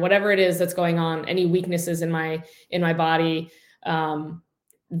 asymmetry or whatever it is that's going on, any weaknesses in my body.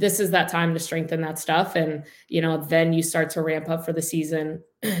 This is that time to strengthen that stuff. And, you know, then you start to ramp up for the season,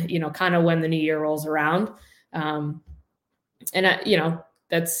 you know, kind of when the new year rolls around. You know,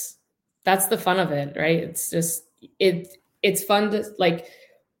 that's the fun of it, right? It's just, it's fun to like,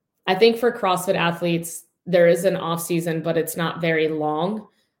 I think for CrossFit athletes, there is an off season, but it's not very long.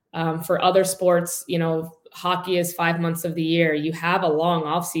 For other sports, you know, hockey is 5 months of the year. You have a long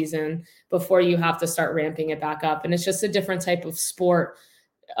off season before you have to start ramping it back up. And it's just a different type of sport,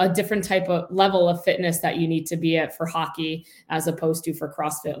 a different type of level of fitness that you need to be at for hockey as opposed to for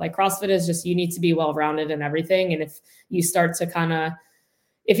CrossFit. Like CrossFit is just, you need to be well-rounded in everything. And if you start to kind of,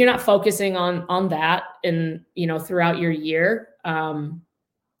 if you're not focusing on that and, you know, throughout your year,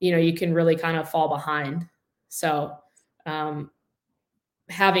 you know, you can really kind of fall behind. So,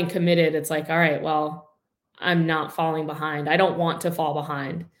 having committed, it's like, all right, well, I'm not falling behind. I don't want to fall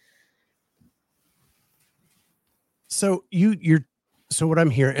behind. So so what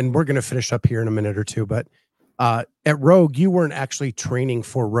I'm hearing, and we're going to finish up here in a minute or two, but at Rogue, you weren't actually training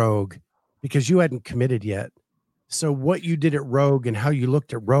for Rogue because you hadn't committed yet. So what you did at Rogue and how you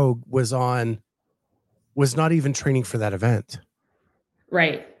looked at Rogue was not even training for that event.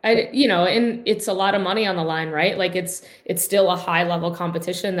 Right. You know, and it's a lot of money on the line, right? Like it's still a high level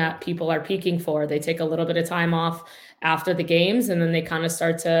competition that people are peaking for. They take a little bit of time off after the games and then they kind of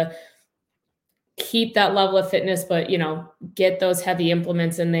start to keep that level of fitness, but, you know, get those heavy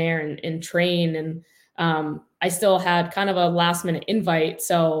implements in there and train. And I still had kind of a last minute invite.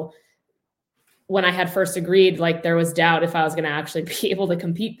 So when I had first agreed, like there was doubt if I was going to actually be able to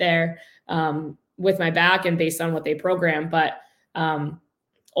compete there with my back and based on what they programmed. But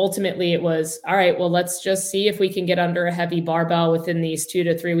ultimately it was, all right, well, let's just see if we can get under a heavy barbell within these 2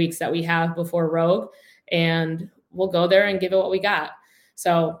 to 3 weeks that we have before Rogue, and we'll go there and give it what we got.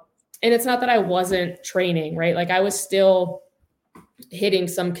 So, and it's not that I wasn't training, right? Like I was still hitting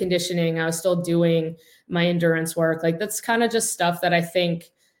some conditioning. I was still doing my endurance work. Like that's kind of just stuff that I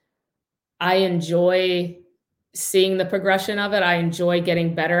think I enjoy seeing the progression of it. I enjoy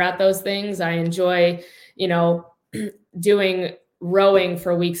getting better at those things. I enjoy, you know, doing rowing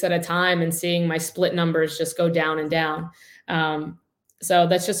for weeks at a time and seeing my split numbers just go down and down. So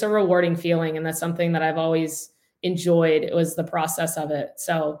that's just a rewarding feeling. And that's something that I've always enjoyed. It was the process of it.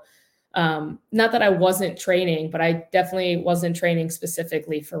 So not that I wasn't training, but I definitely wasn't training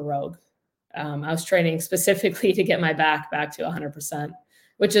specifically for Rogue. I was training specifically to get my back to 100%,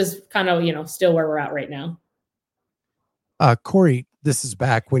 which is kind of, still where we're at right now. Corey, this is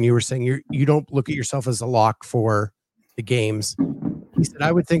back when you were saying you don't look at yourself as a lock for the games. He said,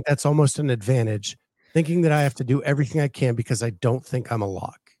 I would think that's almost an advantage, thinking that I have to do everything I can because I don't think I'm a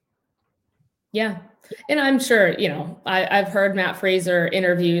lock. Yeah. And I'm sure, I've heard Matt Fraser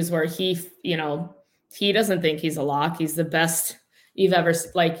interviews where he doesn't think he's a lock. He's the best you've ever,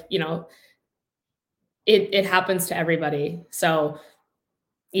 it happens to everybody. So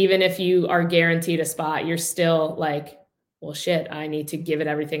even if you are guaranteed a spot, you're still like, well, shit, I need to give it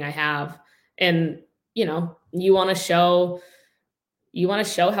everything I have. And, you want to show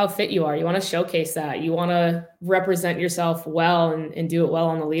how fit you are. You want to showcase that. You want to represent yourself well and do it well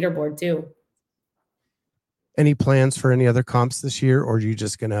on the leaderboard too. Any plans for any other comps this year, or are you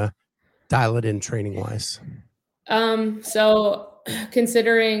just going to dial it in training wise? So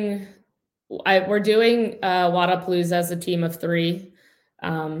considering we're doing Wadapalooza as a team of 3.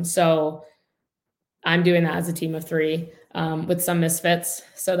 So I'm doing that as a team of 3 with some misfits.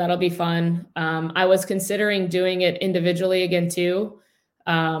 So that'll be fun. I was considering doing it individually again too.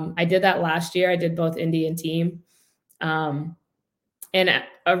 I did that last year. I did both indie and team. And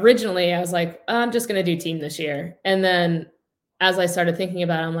originally I was like, I'm just going to do team this year. And then as I started thinking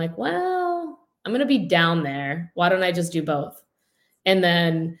about it, I'm like, well, I'm going to be down there. Why don't I just do both? And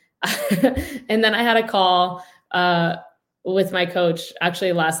then, and then I had a call with my coach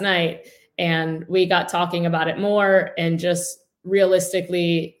actually last night, and we got talking about it more and just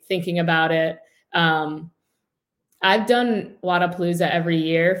realistically thinking about it. I've done Wadapalooza every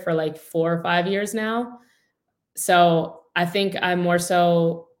year for like 4 or 5 years now. So I think I more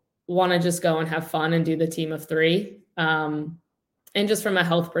so want to just go and have fun and do the team of 3. And just from a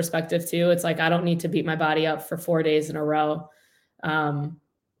health perspective too, it's like, I don't need to beat my body up for 4 days in a row.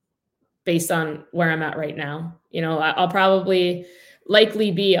 Based on where I'm at right now, I'll probably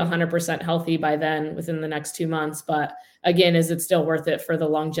likely be 100% healthy by then within the next 2 months. But again, is it still worth it for the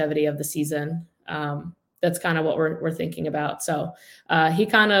longevity of the season? That's kind of what we're thinking about. So he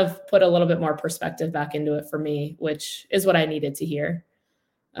kind of put a little bit more perspective back into it for me, which is what I needed to hear.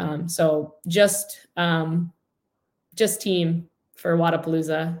 So just team for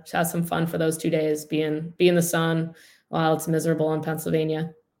Wadapalooza. Just have some fun for those 2 days, be in the sun while it's miserable in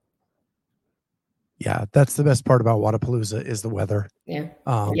Pennsylvania. Yeah, that's the best part about Wadapalooza is the weather. Yeah.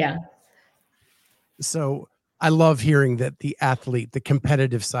 So I love hearing that the athlete, the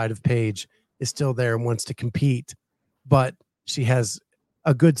competitive side of Paige is still there and wants to compete, but she has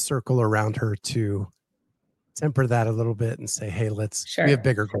a good circle around her to temper that a little bit and say, hey, we have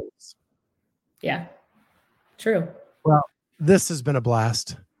bigger goals. Yeah, true. Well, this has been a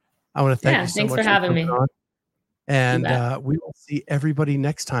blast. I want to thank you so much. Thanks for having me. And we will see everybody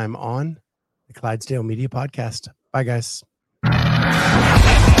next time on the Clydesdale Media Podcast. Bye, guys.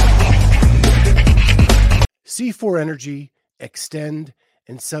 C4 Energy, Extend,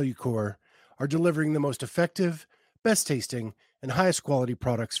 and Cellucor are delivering the most effective, best tasting, and highest quality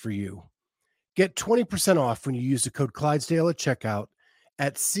products for you. Get 20% off when you use the code Clydesdale at checkout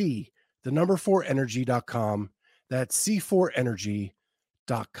at C4energy.com. That's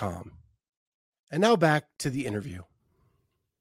C4energy.com. And now back to the interview.